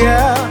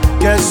prière,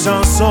 quelle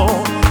chanson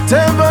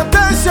t'aimes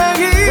ta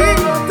chérie.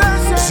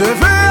 Je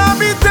veux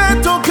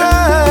habiter ton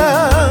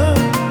cœur.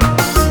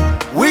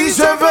 Oui,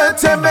 je vais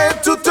t'aimer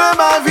toute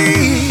ma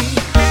vie.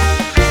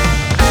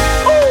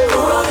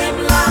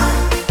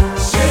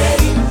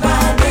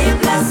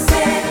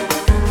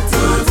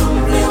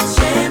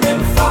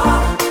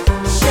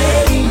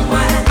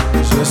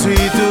 Je suis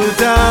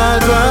tout à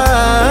toi.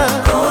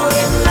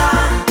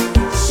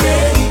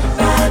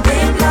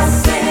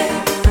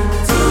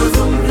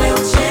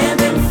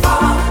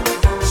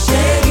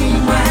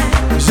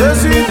 Je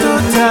suis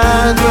tout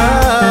à toi.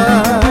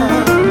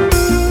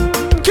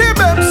 Qui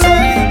m'aime,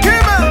 c'est qui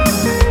m'aime.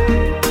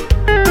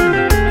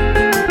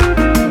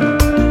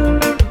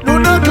 Nous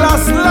de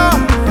classe là,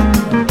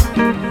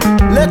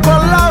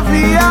 l'école la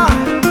vie.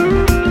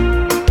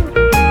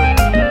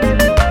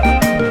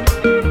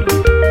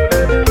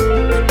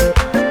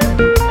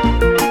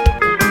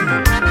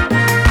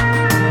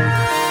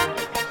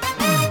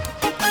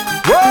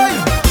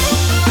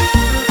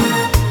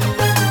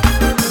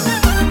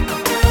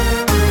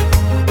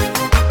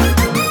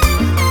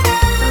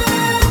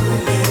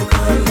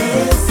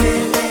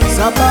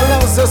 Ça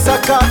balance, ça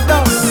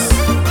cadence.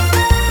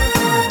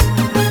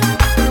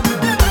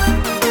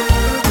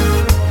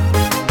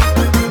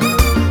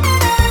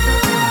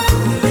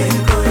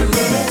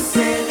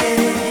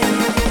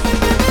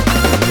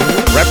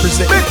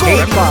 Represent Haiti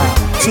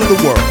to the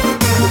world.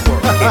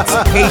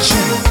 It's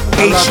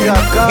Haitian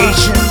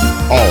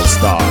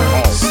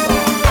All-Stars.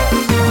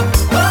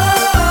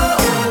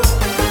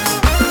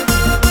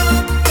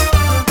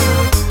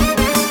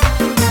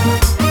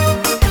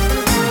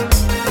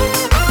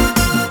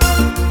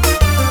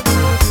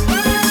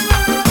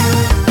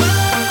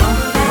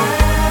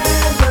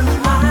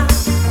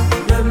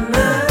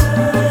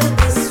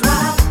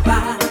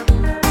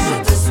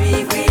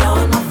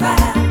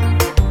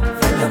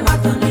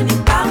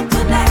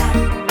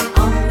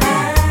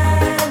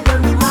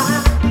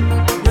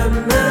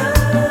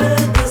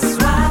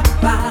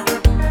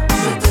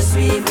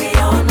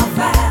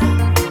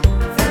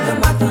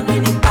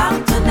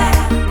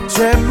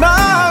 C'est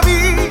ma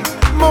vie,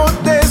 mon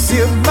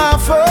désir, ma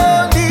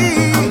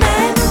folie.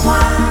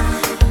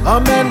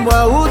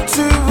 Emmène-moi où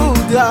tu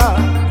voudras.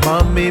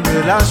 Mamie, me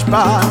lâche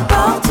pas.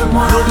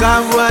 Nous qu'à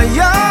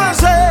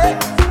voyager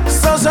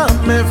sans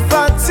jamais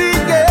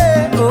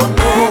fatiguer. Oh, oh.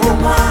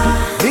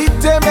 Il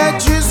t'aimait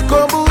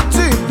jusqu'au bout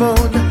du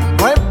monde.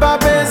 Moi, pas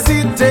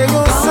hésiter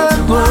une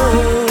seconde.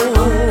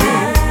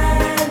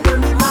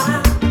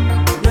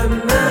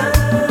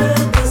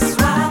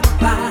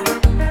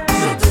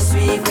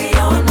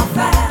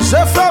 Je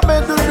fais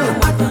mes doudous.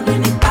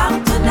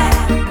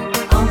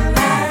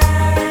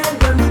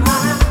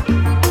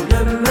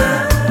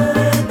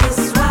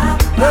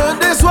 Ne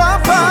déçois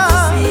pas.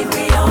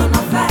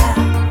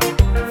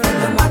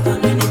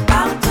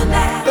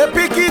 Et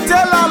puis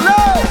quitter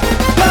l'aller.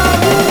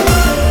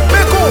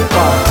 Mais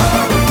compas.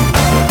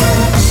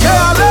 Et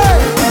aller.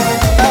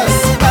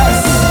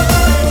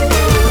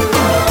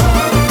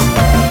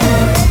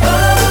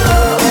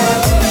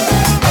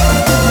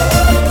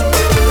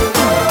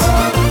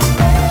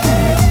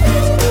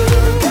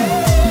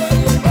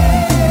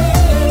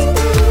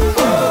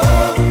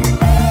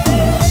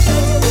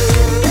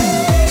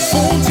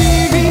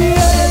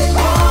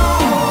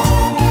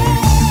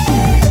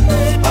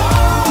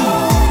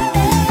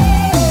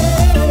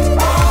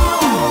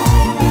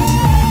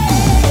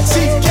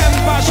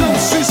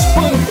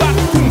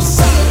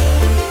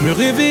 Me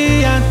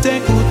réveiller à tes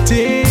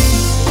côtés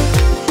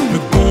me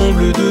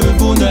comble de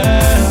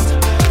bonheur.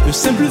 Le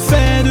simple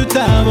fait de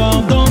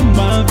t'avoir dans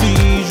ma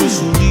vie, je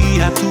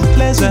souris à toutes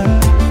les heures.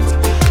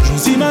 Je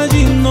nous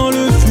imagine dans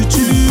le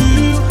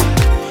futur,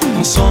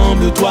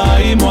 ensemble toi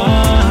et moi.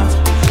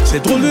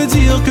 C'est drôle de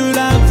dire que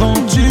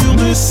l'aventure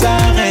ne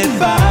s'arrête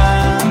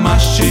pas.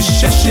 Marcher,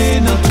 chercher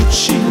dans toute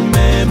Chine,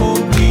 même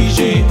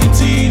obligé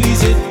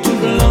d'utiliser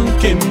toute langue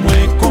que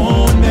moi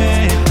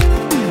connais.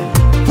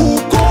 Pour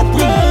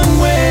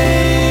comprendre,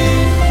 ouais.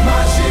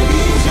 Ma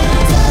chérie, je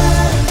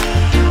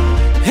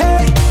t'aime.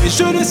 Hey, et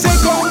je ne sais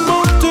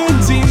comment te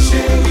dire.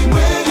 Chérie, moi,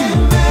 je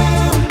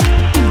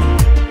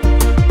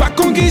pas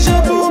qu'on guise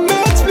pour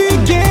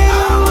m'expliquer.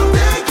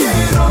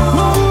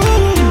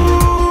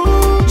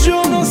 Je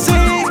ne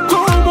sais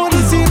comment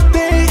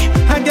décider.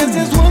 I guess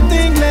there's one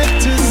thing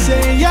left to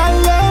say. I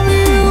love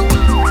you.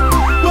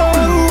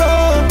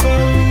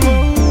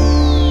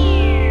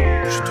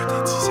 Je te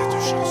dédie cette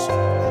chanson.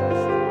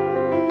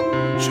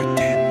 Je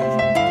t'aime,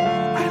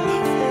 I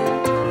love you,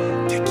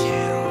 te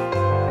quiero.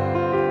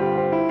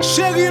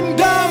 Chérie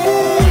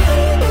d'amour.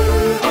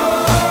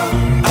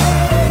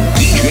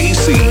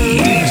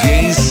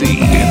 DJ C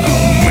in the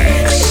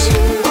mix.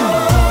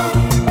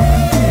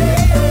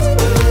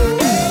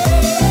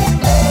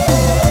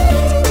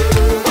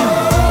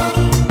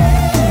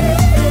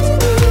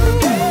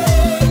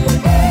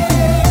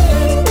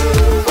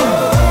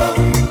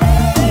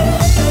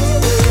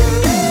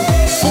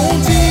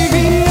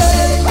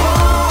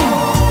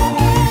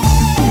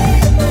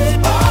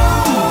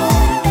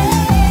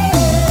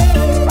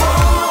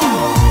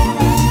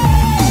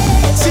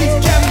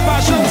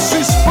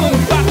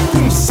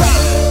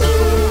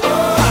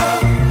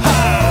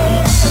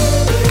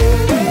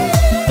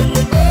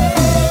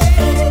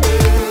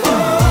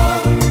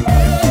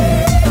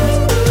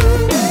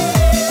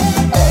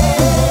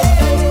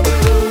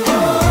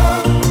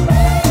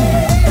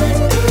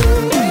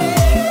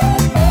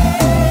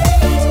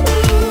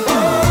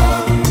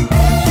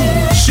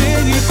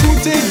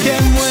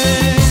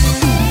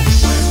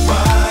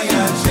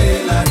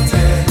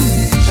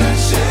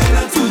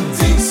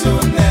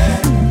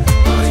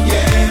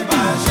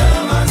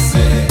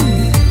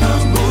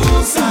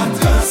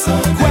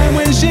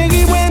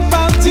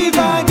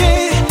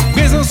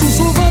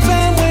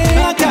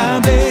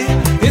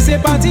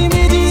 c'est pas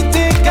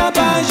timidité qu'à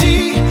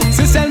agir.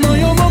 C'est seulement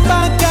yon mon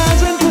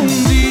bagage pour me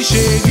dire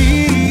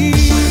chérie.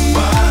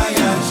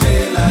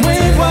 Moi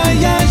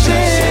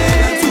voyager,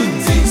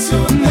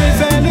 moi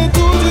faire le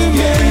tour du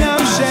monde, à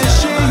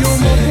chercher yon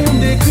mon pour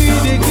décrire.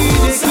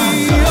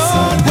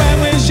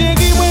 Ouais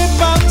chérie, moi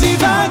parti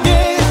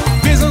vaguer.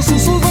 Présent sous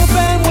souvent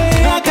fait moi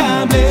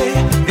accabler.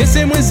 Et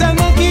c'est moi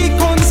seulement qui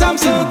compte ça me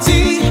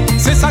sentir.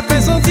 C'est ça que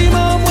fait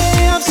sentiment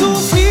moi à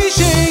souffrir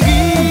chérie.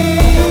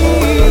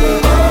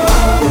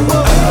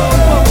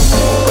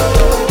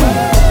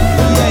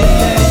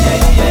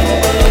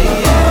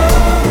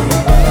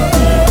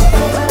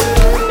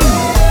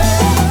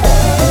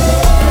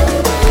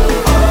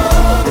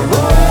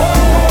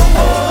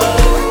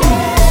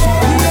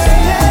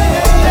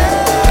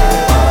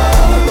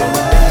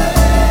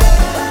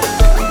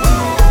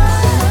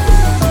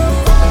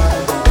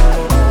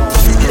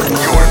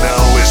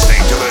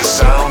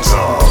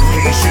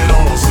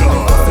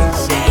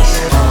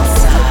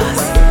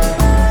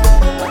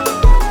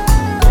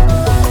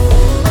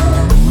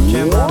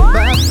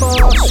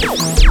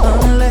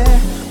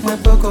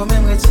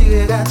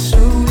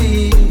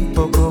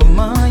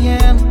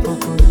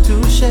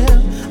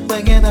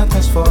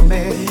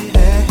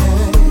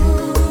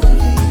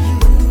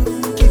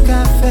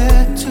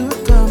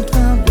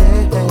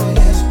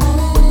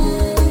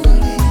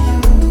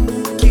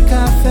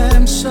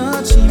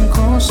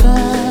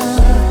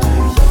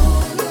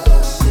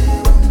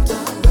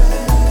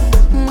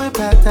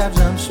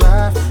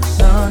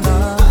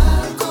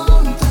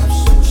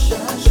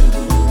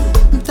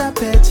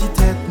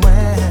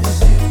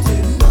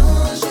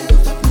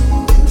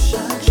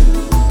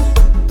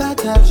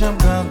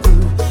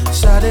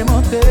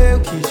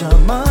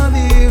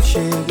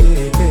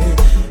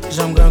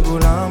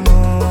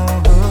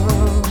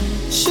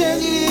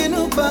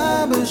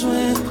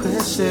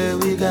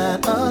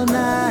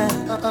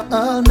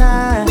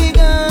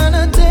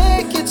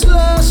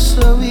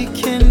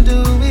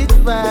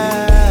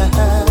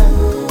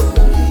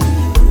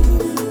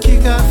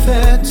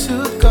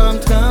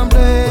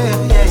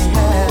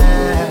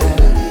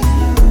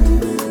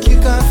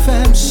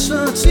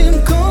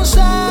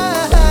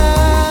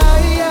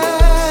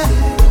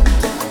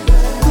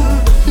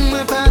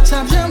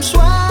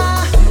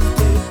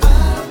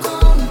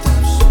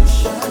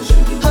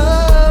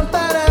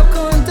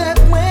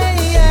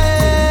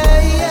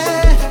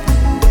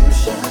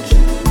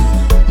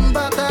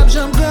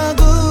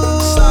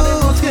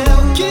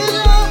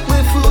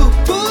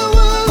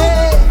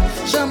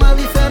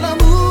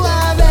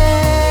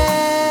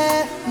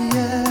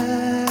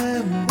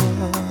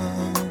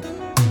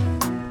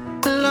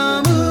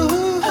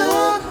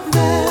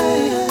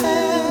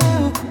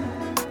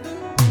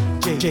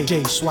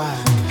 J Swag.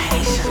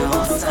 Haitian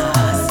All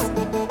Stars.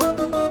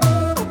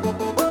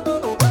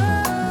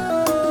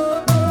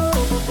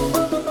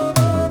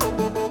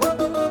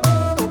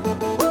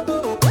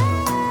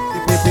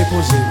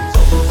 Déposé.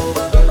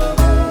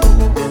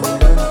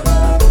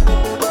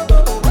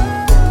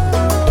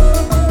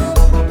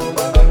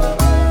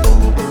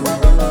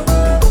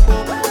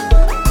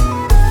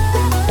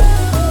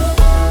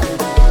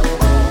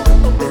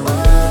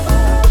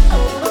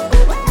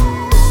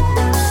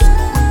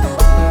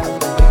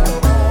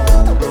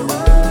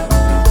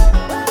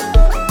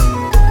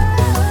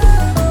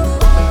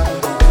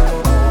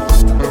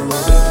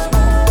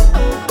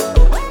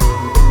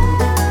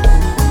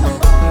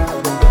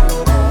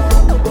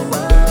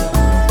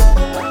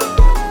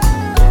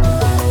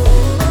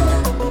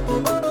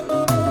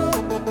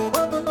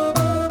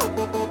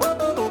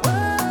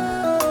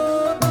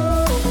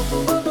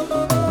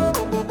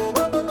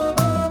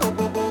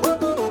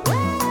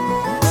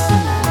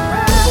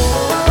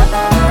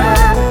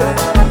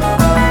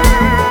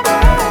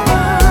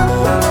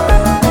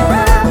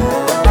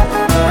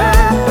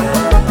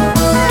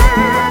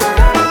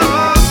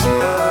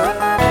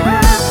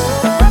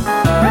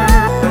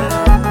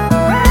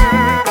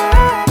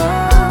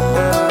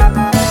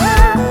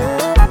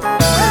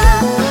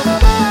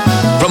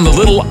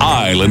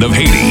 Island of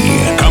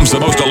Haiti comes the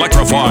most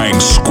electrifying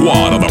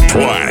squad on the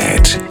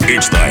planet.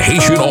 It's the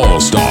Haitian All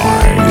Stars.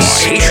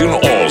 The Haitian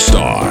All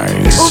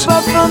Stars. Ou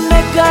pa fam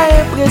nek ka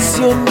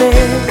impressionné,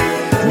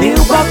 ni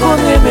ou pa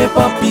konne men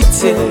pa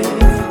pitié.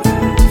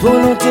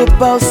 Volonté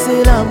pa ou se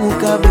l'amour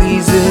ka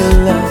brise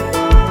la.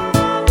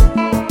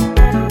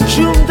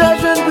 Joum ta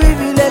jeune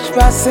privilège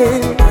passé,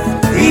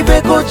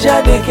 rive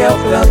kocha de cœur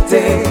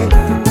planté.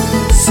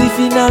 Si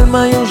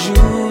finalement yon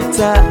jour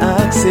ta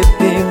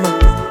accepté ma.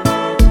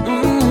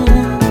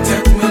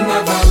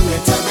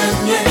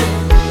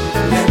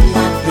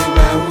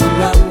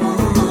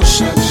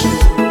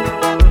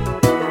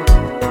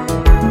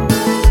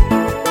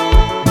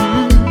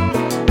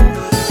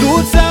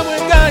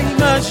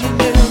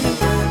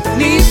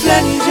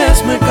 Ni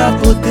geste me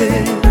capote,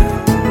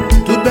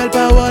 toute belle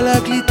parole à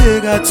clité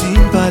gâti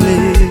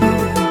m'parler.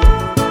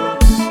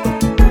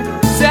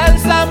 Celle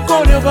ça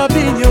m'conne pas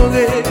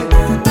ignorer,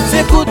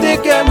 c'est côté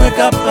que me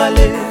cap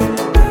parler.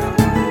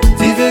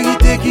 Di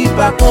vérité qui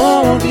pas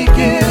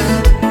compliqué,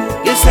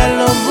 et celle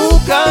l'amour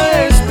qu'a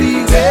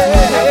inspiré.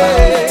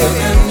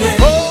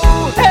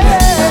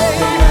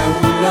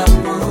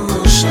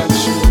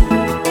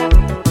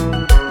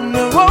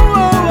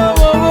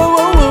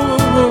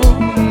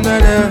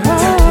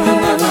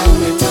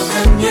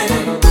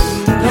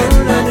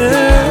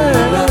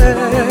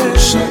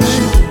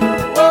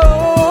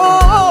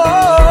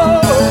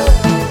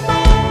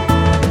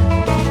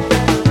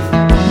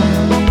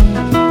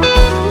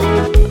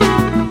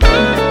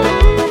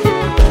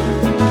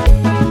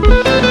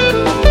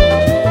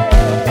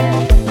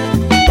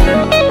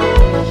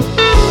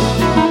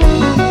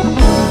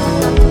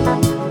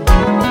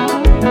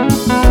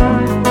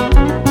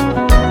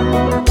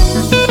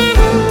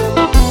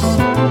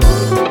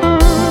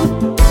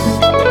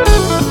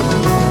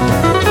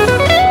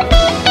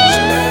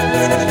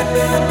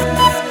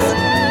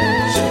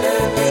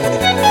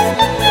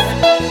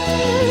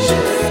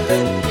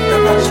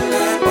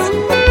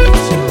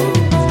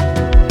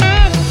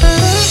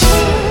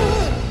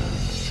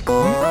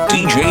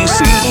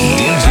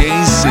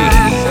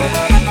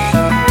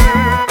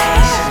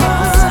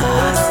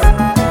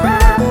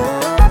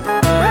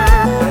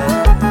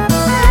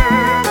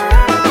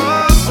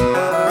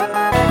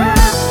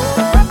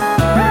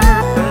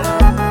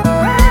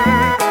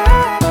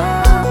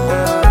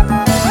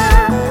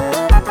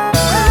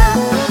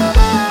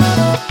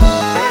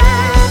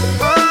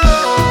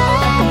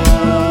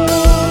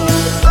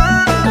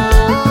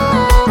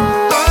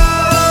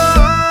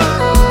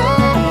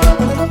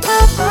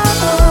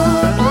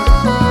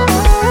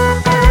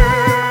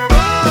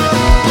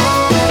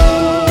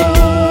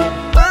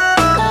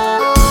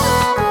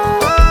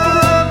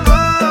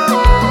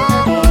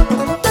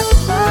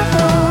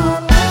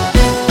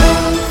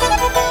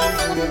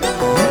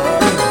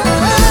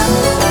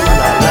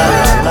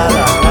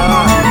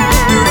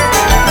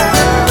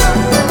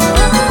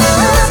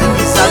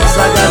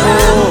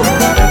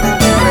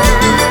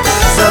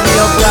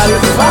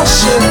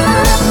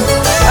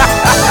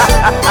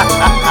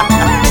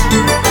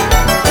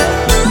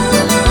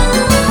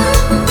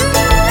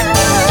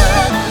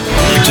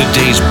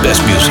 today's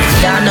best music.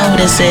 Y'all know who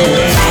this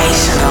is.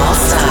 Haitian All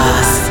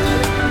Stars.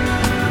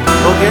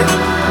 Ok.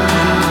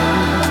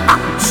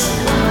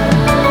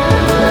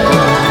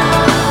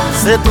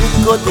 C'est tout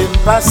côté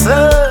passé.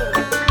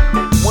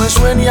 Moi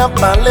je n'y a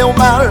parlé au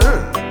mal.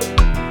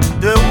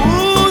 De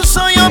où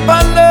sont y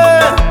parlé?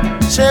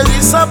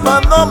 Chérie, ça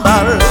pas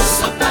normal.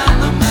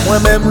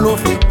 Moi-même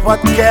l'ouvre pas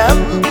de kem,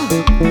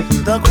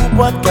 d'un coup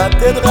pas de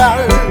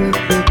cathédrale.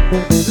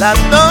 La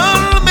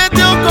donne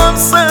météo comme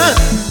ça,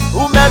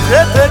 ou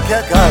mettre de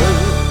cacal.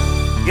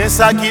 Y'a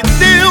ça qui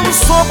dit où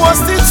sont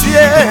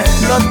prostitués,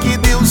 l'autre qui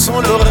dit où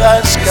sont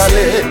l'orage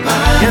calé.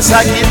 Y'a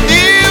ça qui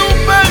dit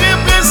où pas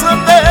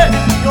représenter,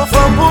 y'en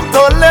font pour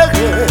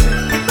tolérer.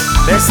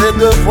 Mais c'est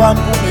devoir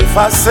pour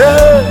m'effacer.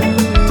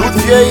 Toute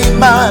vieille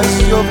image,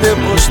 y'en vais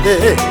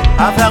projeter.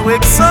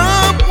 Avec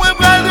exemple, moi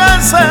bras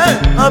dressé,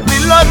 un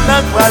pilote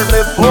n'a pas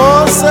le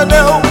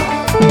posséder.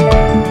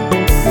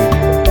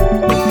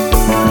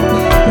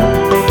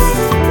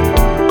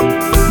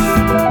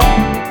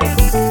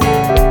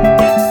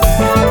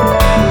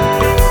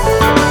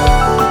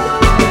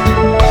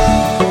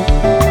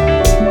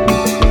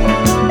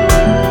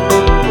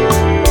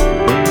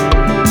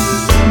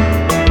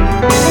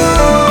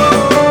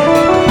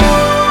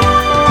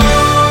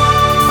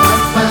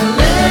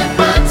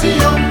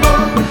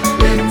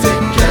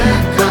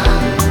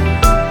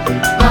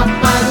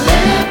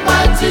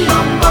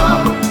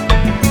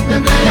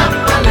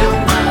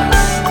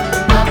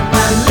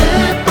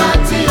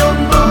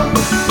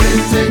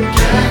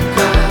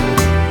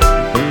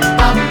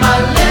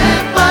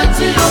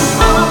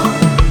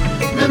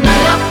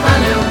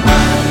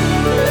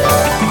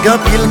 Gan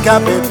pile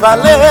capé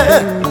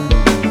parler,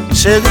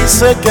 chérie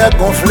c'est qu'elle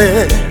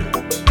gonflé.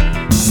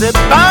 C'est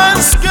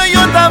parce que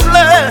yo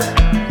t'avlé,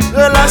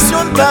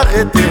 relation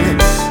t'arrêté.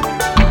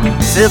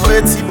 C'est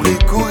vrai t'y bris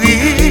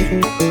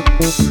courir,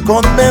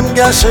 qu'on même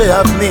gâché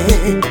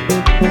avenir.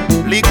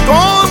 Les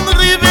comptes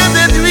rivés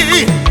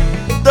déduits,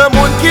 d'un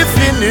monde qui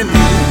finit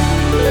nu.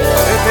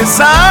 Et que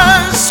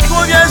sache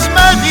qu'on vieille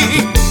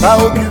mari, pas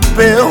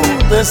occupé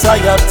de sa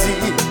yapti.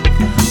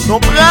 Nos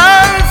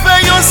bras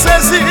fait yo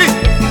saisi.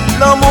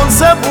 Le monde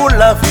c'est pour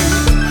la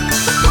vie,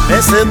 mais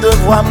c'est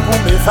devoir pour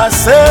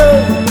m'effacer.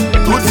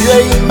 Toute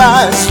vieille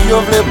image qui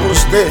ouvre les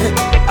projeter.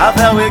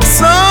 Avec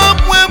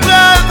exemple, moi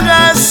bras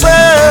dressé.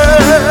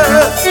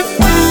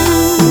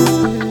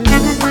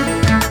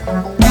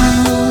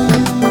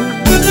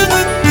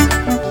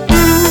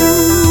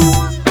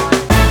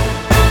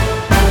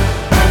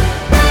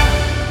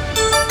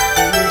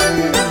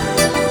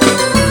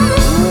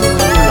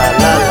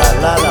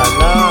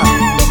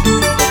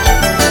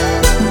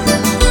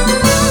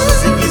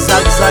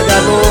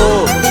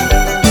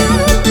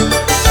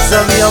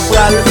 Zami an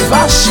pral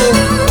fâché.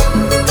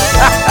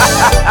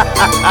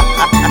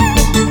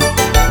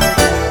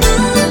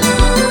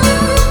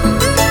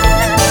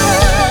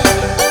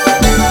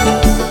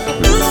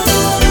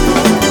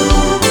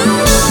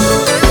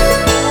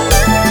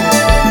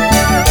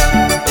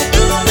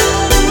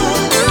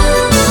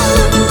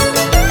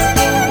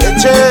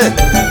 Eche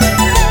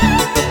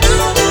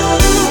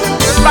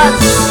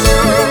passe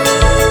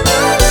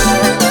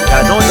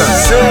canon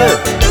danser.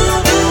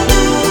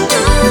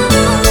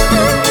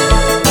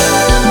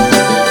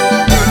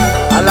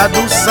 À la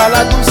douce, à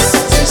la douce.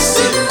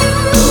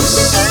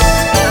 Douce.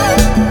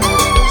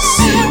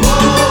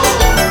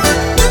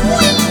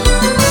 Oui.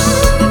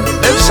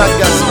 Même chaque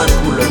gaz ma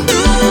couleur.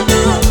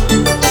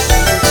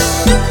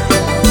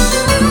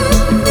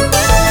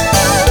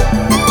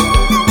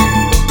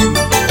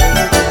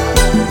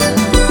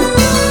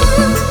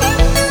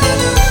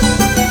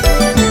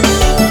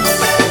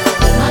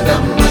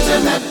 Madame, moi je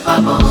n'ai pas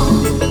bon.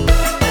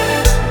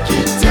 Qui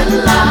était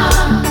là?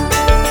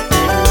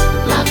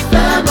 La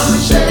fait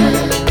manger.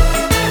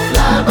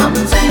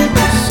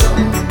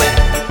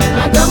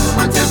 Madame,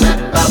 moi t'aimais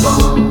pas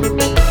bon.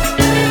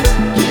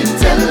 Qui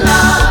était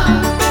là?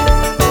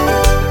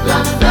 La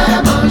fait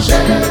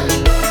manger.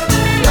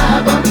 La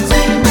bonne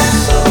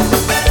dimension.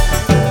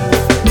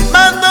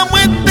 Madame,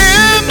 moi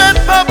t'aimais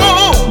pas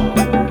bon.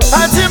 A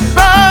dit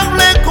pas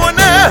les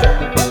connaître.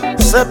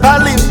 C'est pas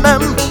les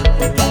mêmes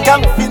qui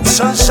ont fait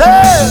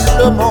changer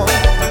le monde.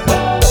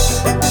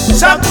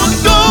 Chaque monde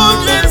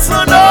vient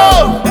son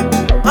eau.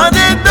 En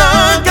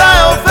dedans qu'à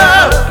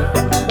offert.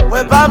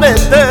 Ouais pas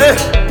mettre.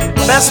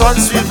 Personne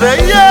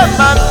surveille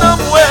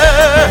madame ouais.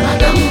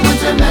 Madame, moi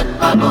t'aimais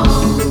pas bon.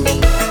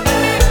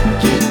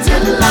 Qui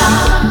était là?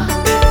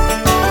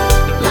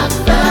 La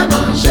fait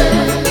manger.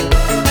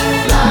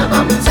 La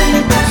bonne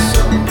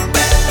dimension.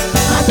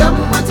 Madame,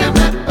 moi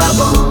t'aimais pas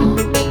bon.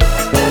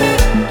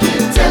 Qui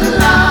était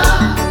là?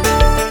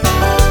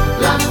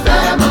 La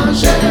fait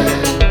manger.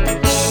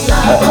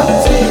 La bonne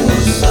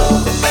dimension.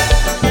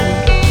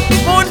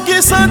 Monde qui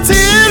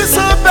sentit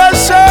sans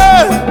péché.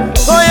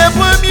 Quand y a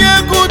premier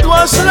coup de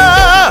roche là.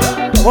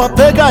 On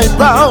peut gagner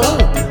pas.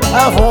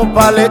 Avant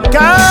pas les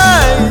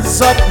cailles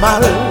saute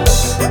mal.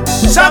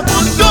 Chaque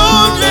monde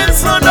gagne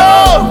son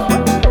eau.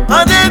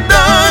 En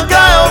dedans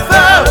qu'à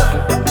offert.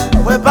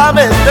 Ouais pas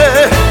mettre.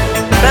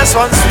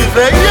 Personne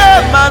surveille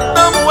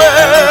maintenant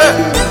ouais.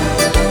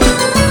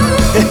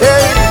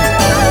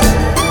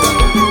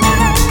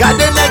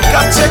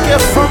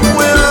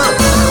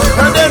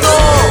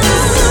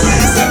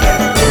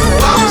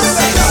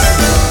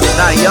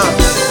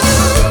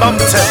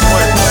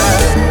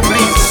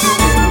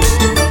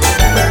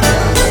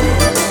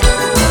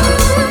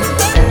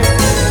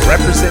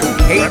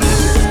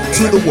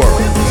 the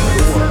world.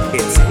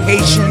 It's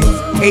Haitian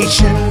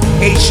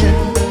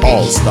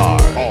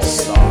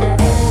All-Stars.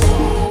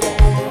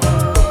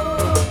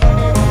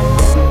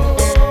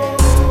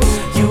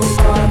 You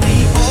are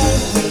the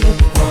only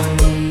one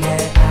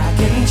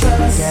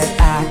that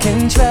I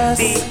can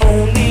trust. The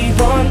only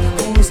one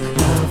whose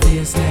love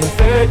is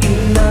never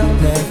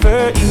enough,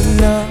 never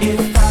enough.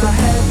 If I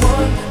had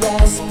one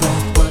last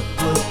breath, what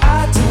would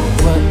I do?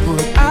 What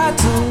would I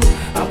do?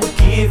 I would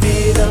give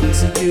it up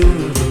to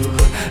you.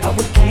 I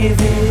would give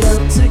it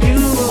up to you.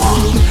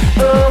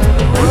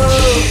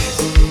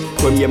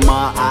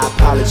 Premièrement, I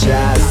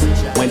apologize.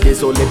 Moi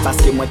désolé parce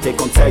que moi t'es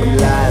contre you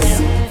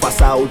lies.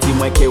 Face à ou dis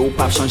moi que ou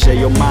pas changer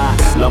your mind.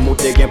 L'amour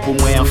t'es gain pour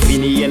moi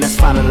infini and it's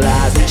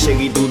finalized.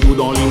 Chérie doudou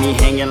dans l'imi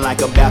hanging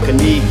like a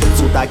balcony.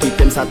 Sous ta qui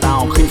t'aime ça t'as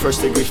en crime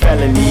first degree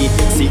felony.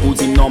 Si ou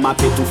dis non m'a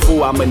fait tout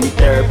fou, I'm need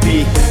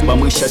therapy. Bah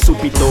moi chez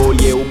soupito,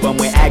 yeah ou bah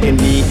moi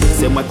agony.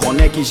 C'est moi qu'on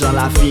est qui j'en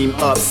la film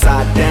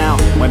upside down.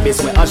 Moi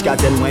besoin ange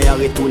garden moi en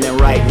retourner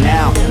right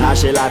now.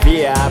 Nager la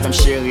vie avec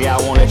chérie, I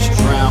won't let you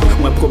drown.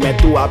 Moi promets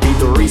tout, I'll be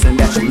the reason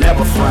that you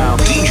never frown.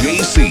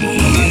 DJ C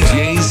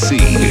in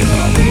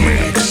the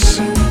mix.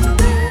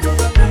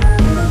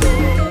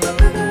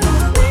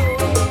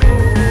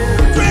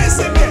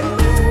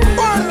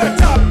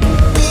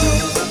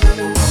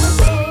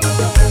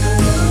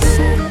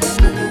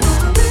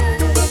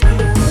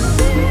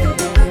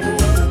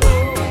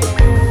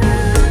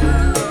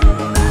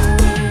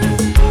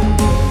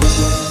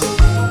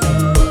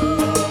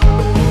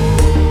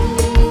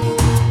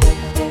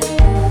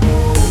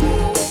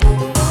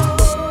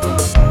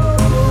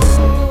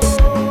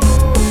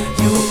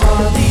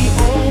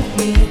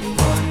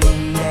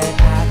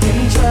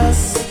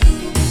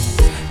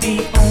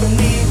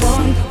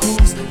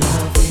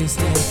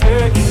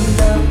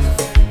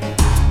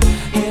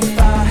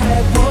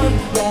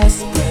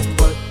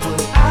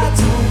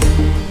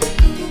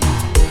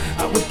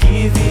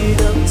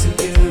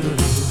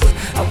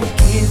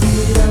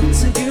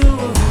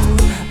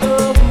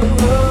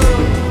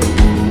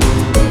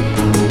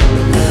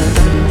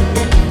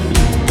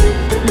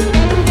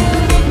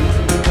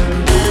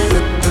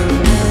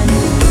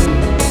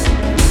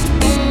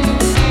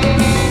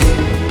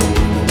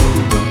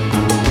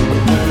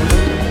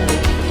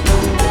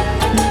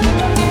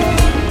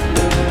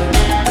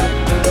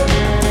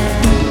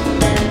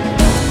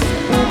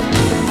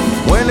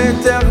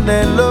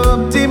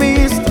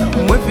 L'optimiste,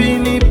 moi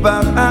fini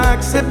par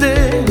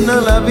accepter.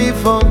 Dans la vie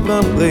faut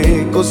prendre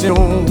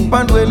précaution,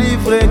 pas de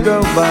livrer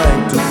comme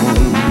tout le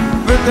monde.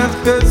 Peut-être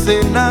que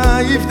c'est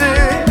naïveté,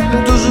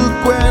 toujours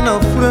quoi en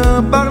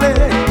franc parler.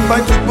 Pas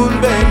tout pour le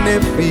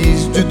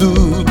bénéfice du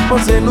doute,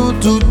 pensez-nous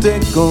tout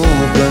est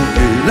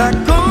compris. La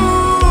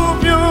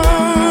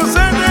confiance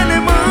est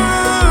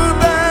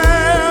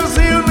élémentaire,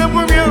 c'est une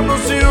première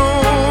notion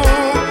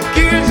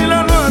qui régit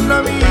la loi de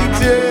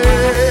l'amitié.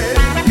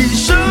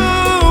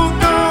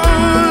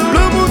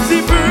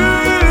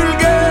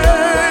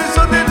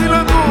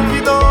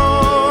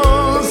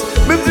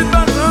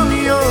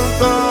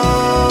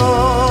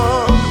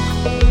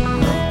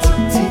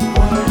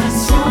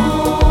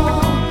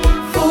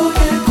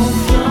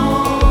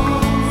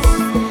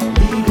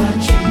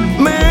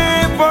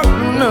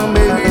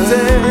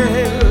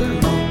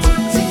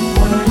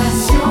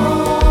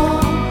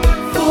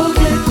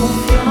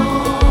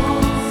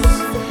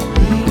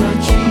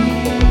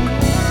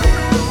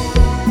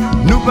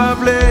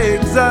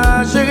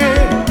 Exagéré,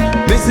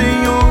 mais c'est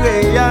une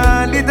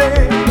réalité.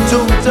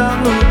 Tout à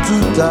nous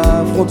tout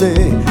affronter.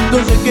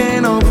 Donc je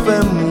gagne en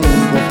fait mon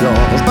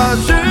confiance. Pas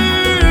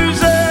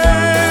juger,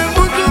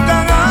 pour tout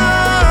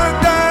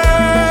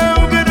caractère,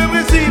 ou bien de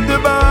principe de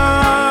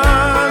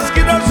base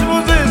qui doit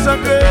supposer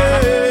sacré.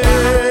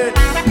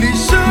 Les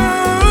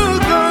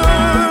choquants,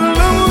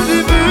 l'amour du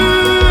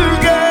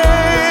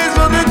vulgaire,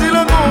 sont des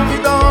en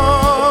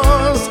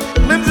confidence,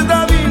 même si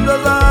ta vie doit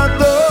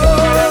l'attendre.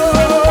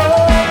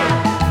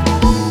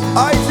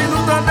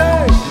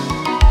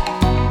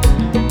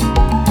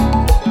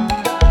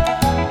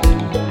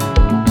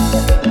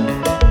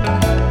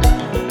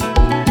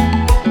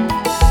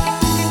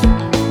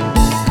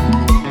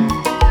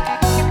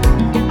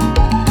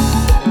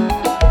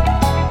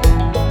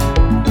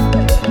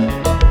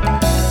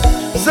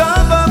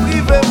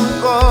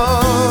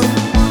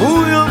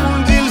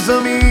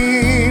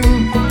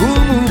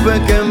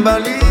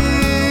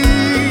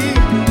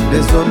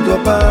 Les hommes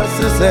doivent pas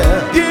se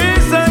faire. Qui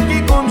c'est qui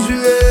compte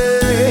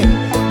tuer?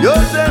 Yo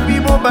c'est qui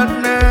mon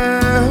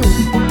partenaire.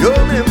 Yo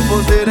même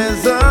poser des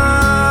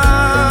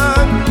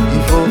actes.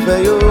 Il faut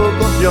faire yo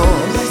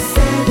confiance.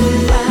 C'est de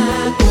la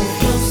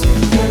confiance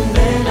que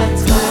met la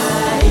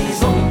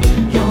trahison.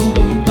 Yo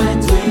pas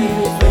doué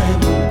faire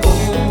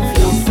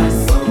confiance à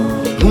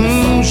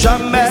 100%.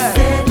 Jamais.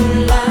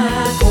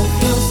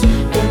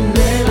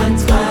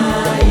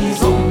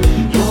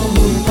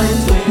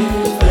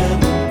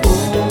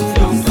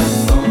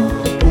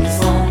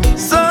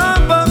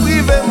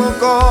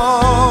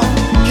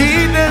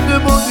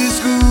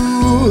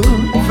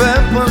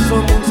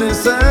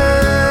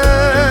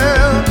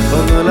 Sincère,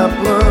 on ne la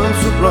prend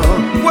sous plan.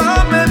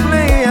 Moi-même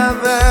les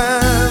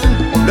avec.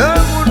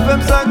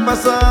 pas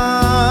ça.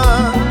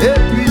 Et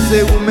puis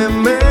c'est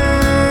vous-même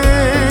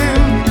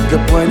que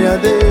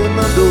poignardez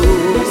dans le dos.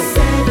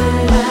 C'est de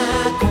la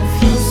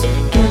confiance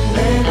que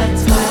met la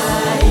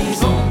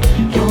trahison.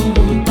 Yon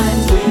moun pas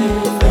dwe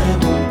faire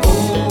mon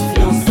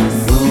confiance à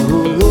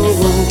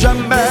 100%.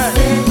 Jamais.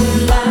 C'est de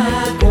la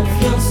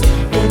confiance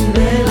que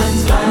met la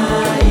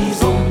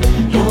trahison.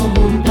 Yon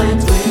moun pas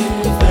dwe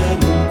faire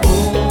mon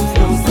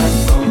confiance à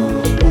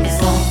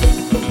 100%.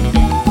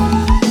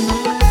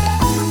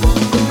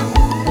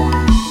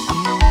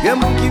 Y'a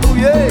mon qui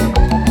bouillait.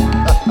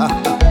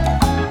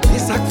 Et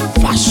ça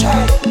fâche.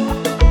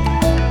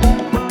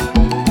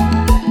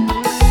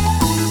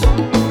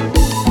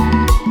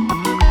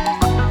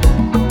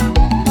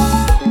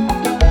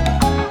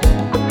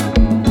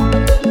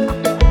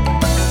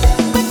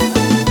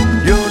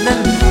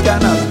 Lionel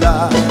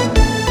Canada,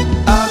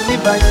 Harry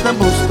Vice dans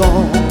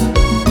Boston.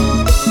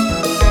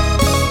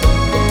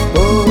 Oh,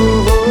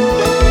 oh,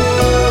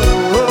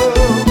 oh,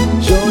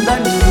 oh.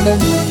 Jordan dans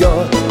New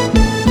York.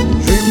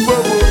 Dream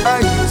Bobo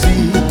Haïti.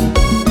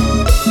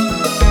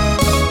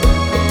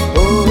 Oh,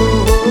 oh,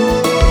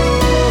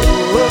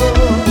 oh,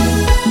 oh.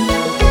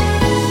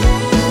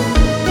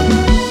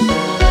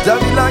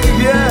 David la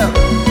rivière,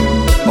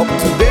 up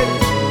to date.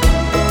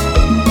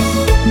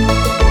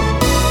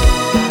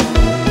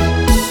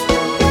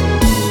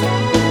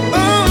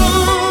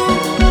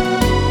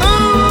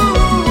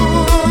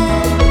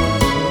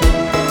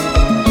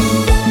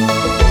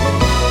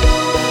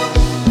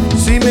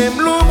 Si même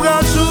l'ombre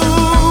a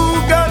jour,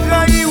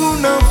 Gagraï ou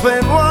n'en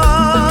fait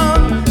noir,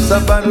 ça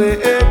va nous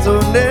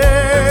étonner,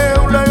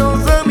 ou là yon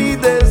amis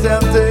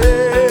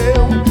désertés.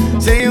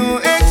 C'est une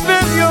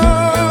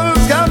expérience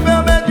qui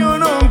permet de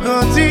nous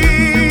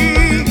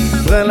grandir.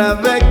 Prends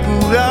avec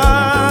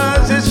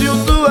courage et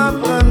surtout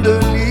apprendre de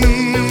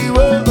lire. Oh,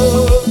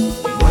 oh.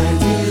 Moi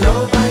dis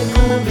l'eau pas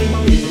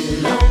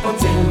oublier, l'eau quand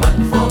il m'a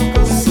fort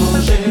pour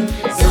songer.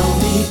 Sans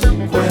ni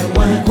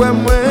Quoi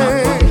moi,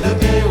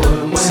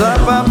 ça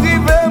va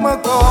priver mon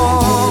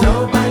corps.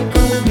 l'eau pas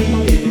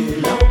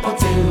oublier, l'eau quand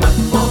il m'a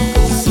fort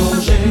pour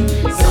songer.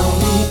 Sans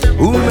ni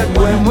Ou mais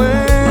quoi moi,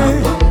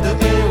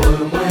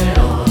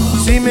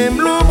 si même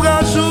l'ombre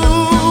a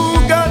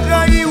jour,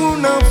 Gagraï ou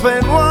n'en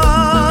fait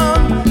noir,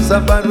 ça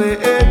va nous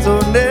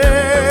étonner,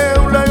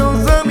 ou là yon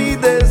amis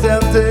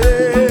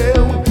désertés.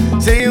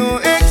 C'est une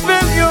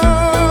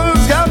expérience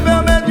qui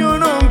permet de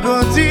nous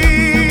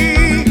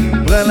grandir.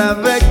 Prends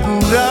avec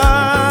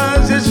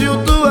courage et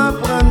surtout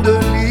apprendre de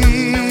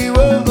lire.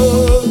 Oh, oh.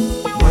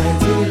 Moi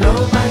dis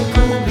l'eau pas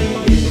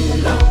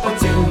oublier, l'eau quand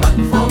il m'a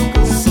fort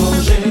pour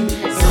songer.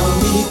 Sans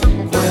ni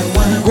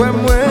Quoi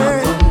moi,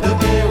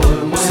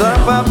 ça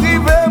va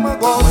priver mon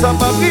corps, ça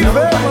va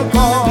priver mon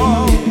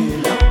corps.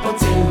 quand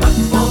il m'a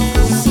fort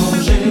pour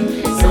songer.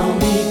 Sans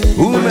ni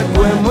Ou mais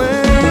quoi moi,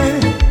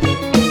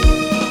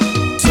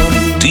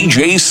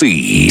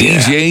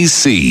 DJ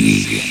C.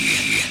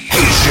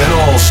 Haitian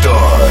All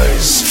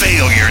Stars.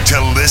 Failure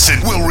to listen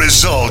will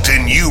result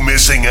in you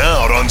missing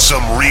out on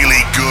some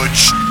really good